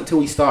it wasn't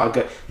until he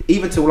started,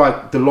 even till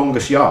like The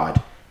Longest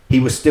Yard, he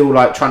was still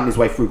like trying his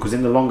way through, because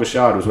in The Longest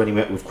Yard was when he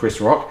met with Chris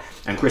Rock,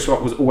 and Chris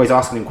Rock was always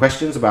asking him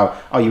questions about,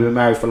 oh, you've been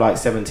married for like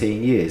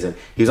 17 years, and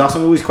he was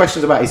asking him all these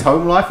questions about his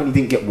home life, and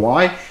he didn't get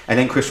why, and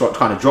then Chris Rock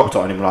kind of dropped it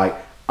on him like,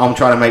 I'm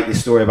trying to make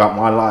this story about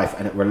my life,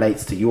 and it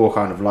relates to your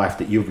kind of life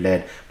that you've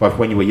led both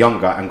when you were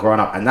younger and growing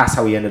up, and that's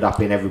how he ended up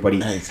in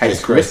Everybody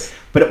Hates Chris.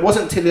 But it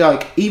wasn't till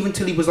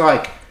till he was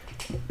like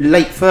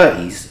late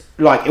 30s,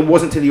 like it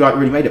wasn't till he like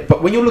really made it.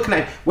 But when you look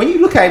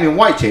at him in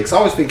White Chicks,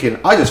 I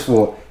just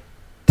thought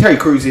Terry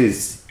Crews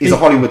is a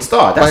Hollywood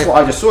star. That's what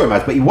I just saw him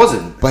as, but he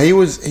wasn't. But he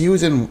was in. He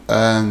was in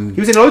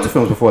loads of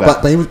films before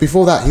that. But he was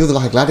before that. He was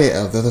like a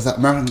gladiator. There's that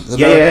American.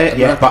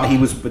 Yeah. But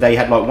they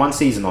had like one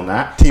season on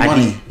that. Team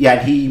Money.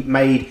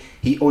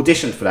 He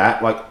auditioned for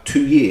that like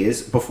 2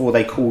 years before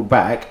they called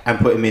back and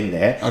put him in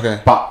there. Okay.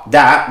 But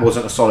that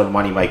wasn't a solid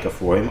money maker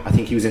for him. I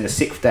think he was in the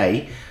 6th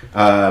day.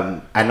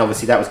 And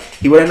obviously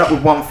he would end up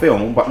with one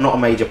film but not a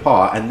major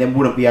part, and then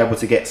wouldn't be able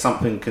to get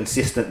something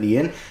consistently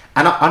in.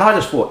 And I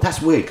just thought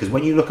that's weird, because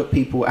when you look at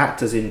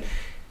actors in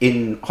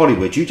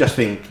Hollywood, you just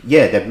think,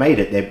 yeah, they've made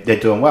it, they're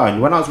doing well.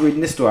 And when I was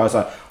reading this story, I was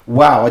like,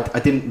 wow,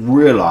 I didn't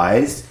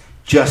realise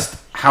just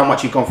how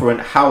much he'd gone through and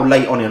how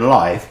late on in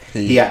life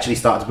he actually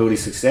started to build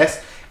his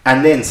success.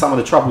 And then some of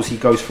the troubles he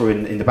goes through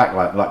in the back,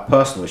 like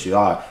personal issues.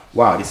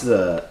 Wow, this is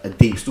a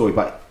deep story,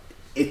 but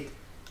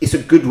it's a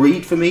good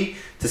read for me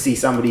to see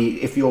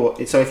somebody, if you're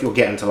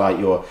getting to like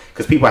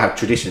because people have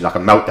traditionally like a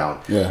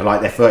meltdown in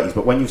like their 30s,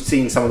 but when you've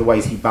seen some of the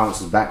ways he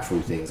bounces back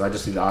through things, I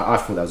just think I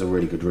thought that was a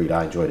really good read.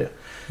 I enjoyed it.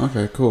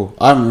 Okay, cool.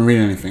 I haven't been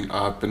reading anything.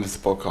 I've been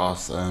listening to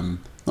podcasts.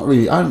 Not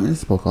really. I haven't been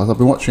listening to podcasts. I've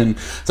been watching.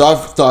 So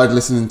I've started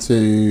listening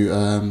to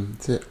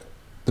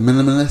the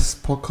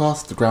Minimalist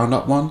podcast, the Ground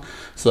Up one.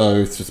 So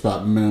it's just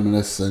about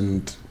minimalists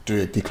and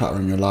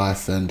decluttering your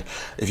life, and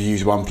if you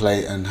use one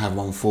plate and have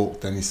one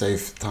fork, then you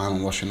save time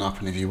on washing up,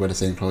 and if you wear the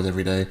same clothes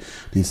every day,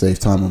 you save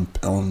time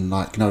on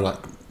like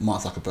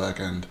Mark Zuckerberg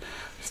and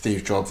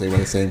Steve Jobs, they wear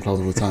the same clothes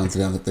all the time, so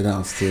they don't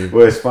have to.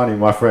 Well, it's funny,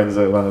 my friends,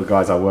 one of the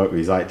guys I work with,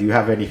 he's like, do you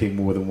have anything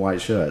more than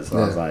white shirts?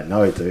 I was like,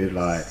 no dude,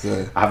 I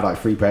have like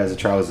 3 pairs of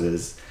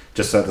trousers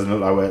just so it doesn't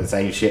look like I wear the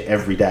same shit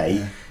every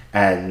day,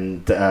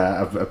 and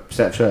a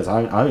set of shirts.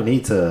 I don't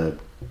need to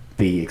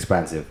be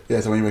expansive. Yeah,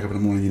 so when you wake up in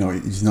the morning,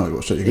 you just know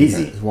what shirt you're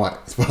easy. It's white.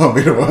 It's we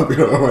don't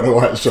wear a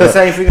white shirt. The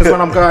same thing as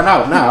when I'm going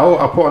out now.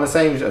 I put on the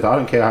same. I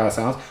don't care how it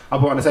sounds. I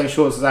put on the same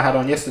shorts as I had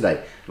on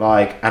yesterday.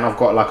 And I've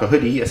got like a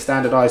hoodie, a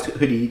standardized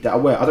hoodie that I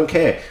wear. I don't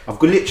care.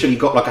 I've literally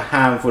got like a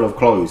handful of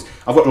clothes.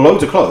 I've got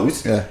loads of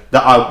clothes that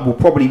I will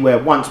probably wear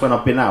once when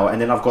I've been out,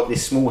 and then I've got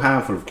this small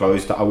handful of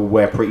clothes that I will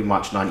wear pretty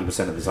much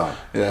 90% of the time.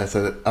 Yeah,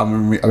 so I've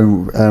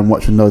been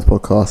watching those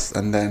podcasts,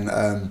 and then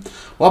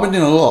what I've been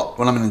doing a lot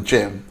when I'm in the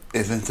gym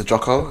is into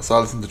Jocko. So I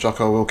listen to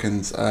Jocko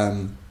Wilkins'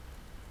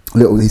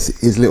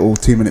 his little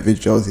 2-minute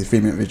videos, his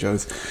 3-minute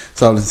videos.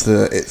 So I listen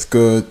to It's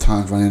Good,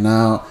 Time's Running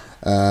Out,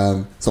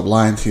 Stop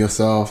Lying to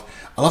Yourself.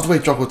 I love the way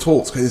Jocko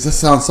talks, because it just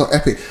sounds so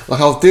epic.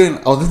 Like I was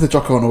listening to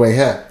Jocko on the way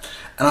here,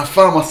 and I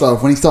found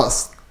myself, when he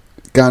starts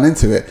going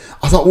into it,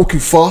 I start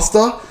walking faster,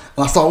 and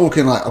I start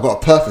walking like I've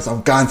got a purpose.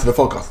 I'm going to the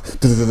podcast.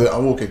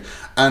 I'm walking,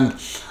 and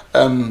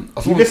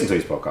you listen to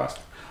his podcast?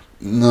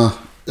 No.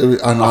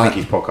 I think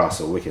his podcasts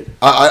are wicked.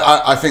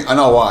 I think I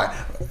know why.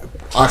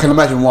 I can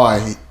imagine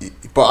why,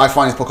 but I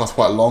find his podcasts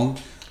quite long.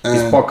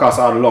 His podcasts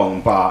are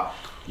long, but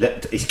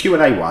his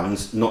Q&A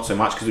ones not so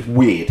much, because it's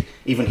weird.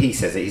 Even he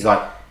says it. He's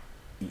like,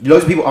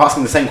 loads of people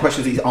asking the same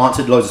questions he's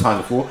answered loads of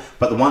times before,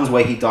 but the ones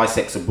where he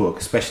dissects a book,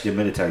 especially the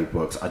military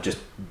books, are just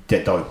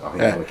dead dope. I think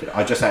they're wicked.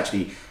 I just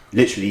actually,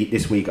 literally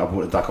this week, I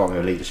bought a dichotomy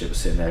of leadership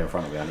sitting there in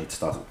front of me. I need to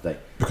start it today.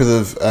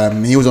 Because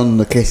of he was on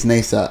the Casey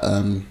Neistat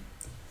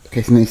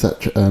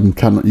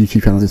channel,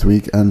 YouTube channel this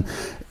week, and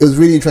it was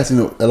really interesting.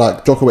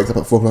 Like Jocko wakes up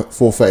at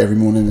 4:30 every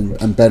morning,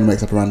 and Ben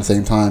wakes up around the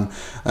same time.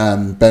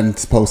 Ben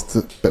has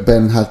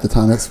the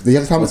time. Do you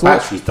have the time? The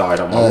battery's died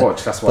on my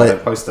watch. That's why I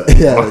don't post it.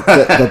 Yeah,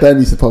 but Ben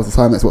used to post the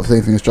time. That's what the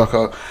same thing as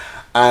Jocko.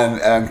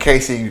 And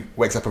Casey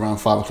wakes up around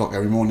 5 o'clock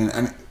every morning.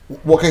 And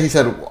what Casey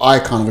said, I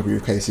kind of agree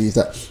with Casey, is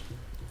that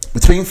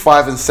between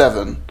 5 and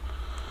 7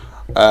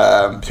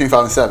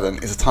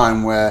 is a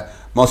time where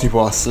most people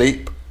are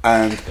asleep,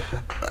 and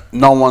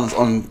no one's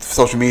on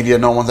social media,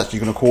 no one's actually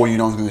going to call you,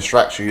 no one's going to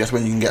distract you. That's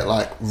when you can get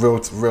like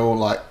real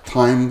like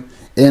time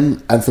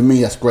in, and for me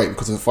that's great,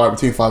 because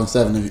between 5 and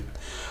 7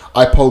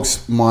 I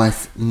post my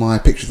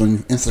pictures on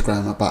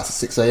Instagram about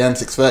 6 a.m,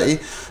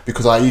 6:30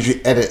 because I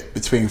usually edit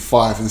between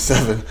 5 and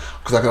 7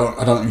 because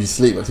I don't usually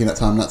sleep between that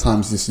time. That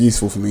time's just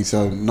useful for me,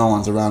 so no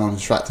one's around on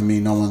distracting me.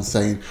 No one's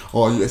saying,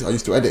 "Oh, are you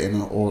still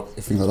editing?" or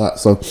things like that.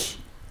 So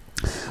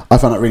I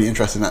found that really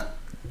interesting that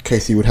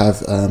Casey would have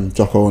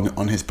Jocko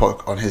on his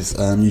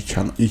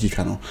YouTube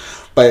channel.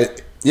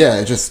 But yeah,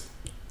 it just.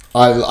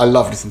 I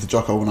love listening to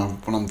Jocko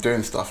when I'm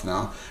doing stuff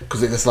now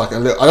because it's just like a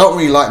little. I don't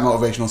really like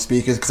motivational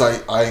speakers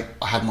because I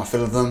had my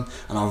fill of them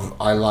and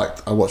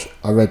I watched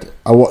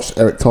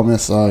Eric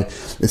Thomas. I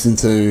listened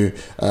to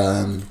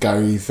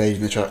Gary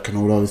Vaynerchuk and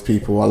all those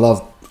people. I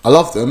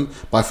love them,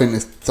 but I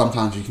think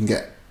sometimes you can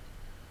get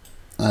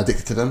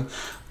addicted to them.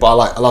 But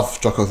I love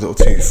Jocko's little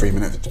 2-3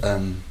 minute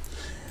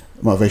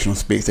motivational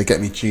speaks. They get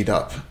me cheered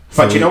up.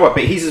 But do you know what?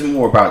 But his is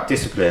more about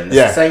discipline. It's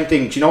the same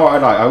thing. Do you know what I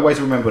like? I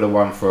always remember the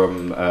one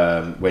from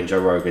when Joe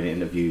Rogan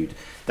interviewed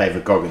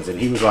David Goggins, and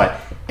he was like,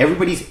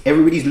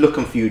 everybody's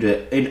looking for you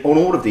to on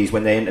all of these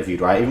when they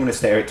interviewed, right? Even when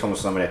it's Eric Thomas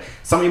or somebody,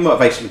 some of your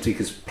motivational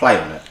speakers play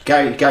on it.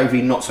 Gary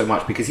Vee not so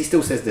much because he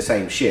still says the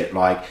same shit.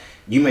 Like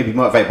you may be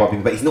motivated by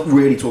people, but he's not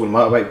really talking to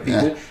motivate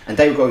people. Yeah. And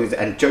David Goggins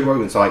and Joe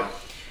Rogan's like.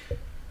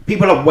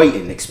 People are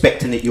waiting,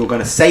 expecting that you're going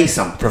to say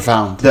something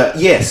profound. That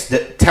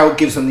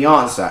gives them the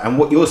answer, and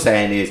what you're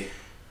saying is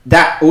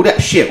that all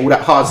that shit, all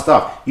that hard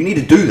stuff. You need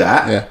to do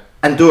that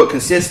and do it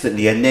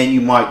consistently, and then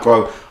you might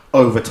grow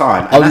over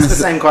time. And that's the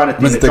same kind of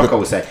thing that Jocko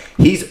will say.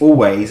 He's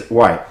always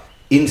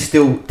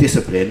instill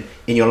discipline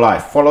in your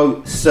life.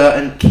 Follow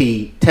certain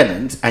key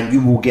tenets, and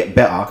you will get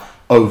better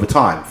over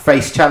time.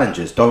 Face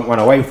challenges. Don't run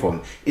away from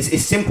them.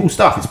 It's simple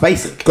stuff. It's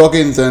basic.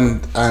 Goggins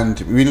and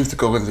we listen to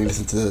Goggins and we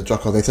listen to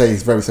Jocko. They say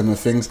he's very similar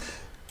things.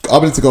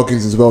 I've been to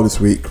Goggins as well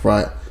this week,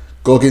 right?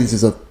 Goggins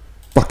is a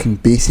fucking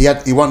beast.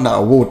 He won that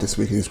award this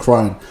week and he was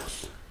crying.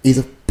 He's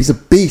a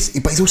beast,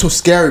 but he's also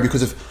scary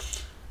because of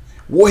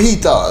what he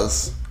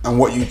does and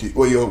what you do.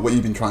 What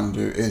you've been trying to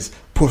do is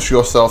push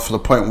yourself to the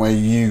point where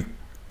you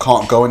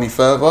can't go any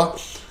further.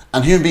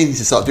 And human beings need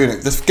to start doing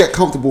it. Just get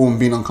comfortable and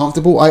being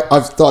uncomfortable.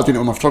 I've started doing it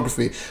with my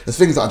photography. There's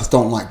things that I just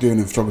don't like doing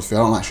in photography. I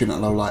don't like shooting at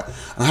low light.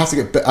 And I have to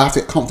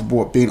get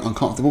comfortable at being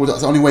uncomfortable.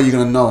 That's the only way you're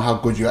going to know how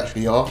good you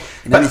actually are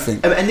in anything.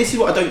 And this is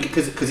what I don't,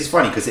 because it's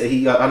funny, because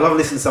I love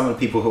listening to some of the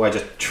people who I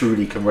just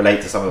truly can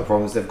relate to some of the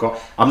problems they've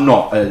got. I'm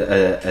not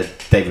a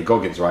David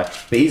Goggins, right?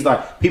 But he's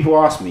like, people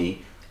ask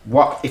me,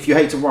 what if you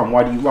hate to run,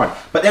 why do you run?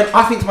 But then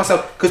I think to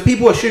myself, because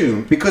people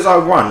assume because I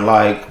run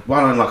like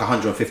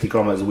 150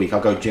 kilometers a week,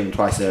 I go gym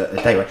twice a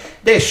day, right?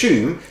 They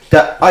assume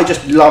that I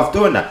just love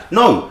doing that.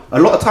 No, a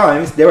lot of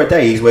times there are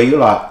days where you're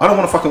like, I don't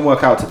want to fucking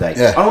work out today.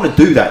 I don't want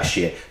to do that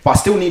shit, but I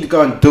still need to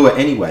go and do it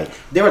anyway.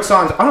 There are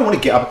times I don't want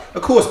to get up.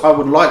 Of course, I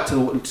would like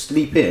to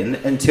sleep in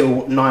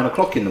until 9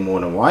 o'clock in the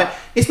morning, right?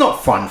 It's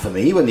not fun for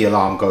me when the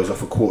alarm goes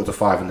off at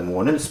 4:45 in the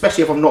morning,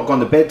 especially if I'm not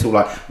gone to bed till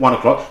like 1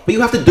 o'clock. But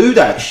you have to do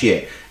that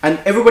shit. And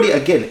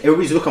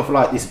everybody's looking for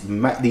like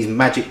these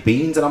magic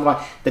beans, and I'm like,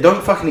 they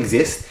don't fucking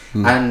exist.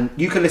 And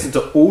you can listen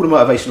to all the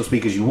motivational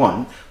speakers you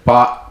want,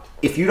 but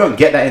if you don't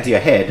get that into your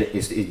head,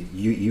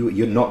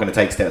 you're not going to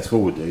take steps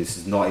forward. This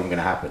is not even going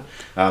to happen.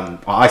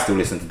 I still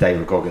listen to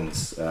David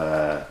Goggins'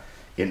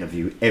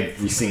 interview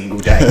every single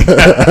day.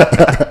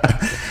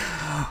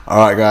 All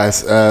right,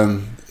 guys.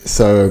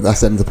 So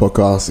that's the end of the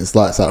podcast. It's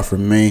lights out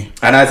from me.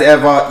 And as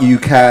ever, you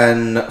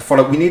can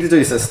follow. We need to do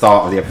this at the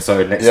start of the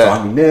episode next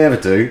time. We never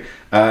do.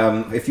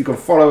 If you can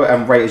follow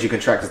and rate us, you can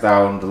track us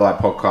down, the Light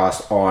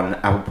Podcast, on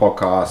Apple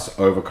Podcasts,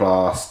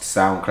 Overcast,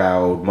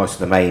 SoundCloud, most of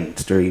the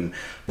mainstream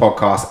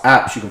podcast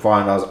apps. You can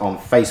find us on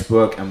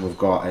Facebook, and we've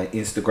got an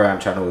Instagram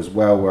channel as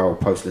well where I'll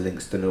post the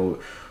links to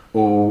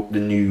all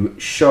the new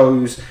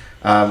shows.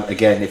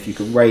 Again, if you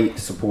can rate,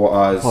 support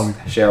us,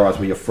 share us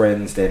with your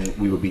friends, then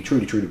we would be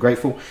truly, truly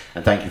grateful.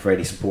 And thank you for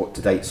any support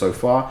to date so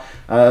far.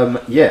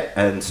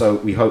 And so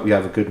we hope you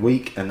have a good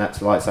week. And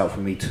that's lights out for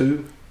me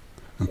too.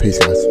 And peace,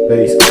 guys.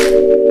 Peace.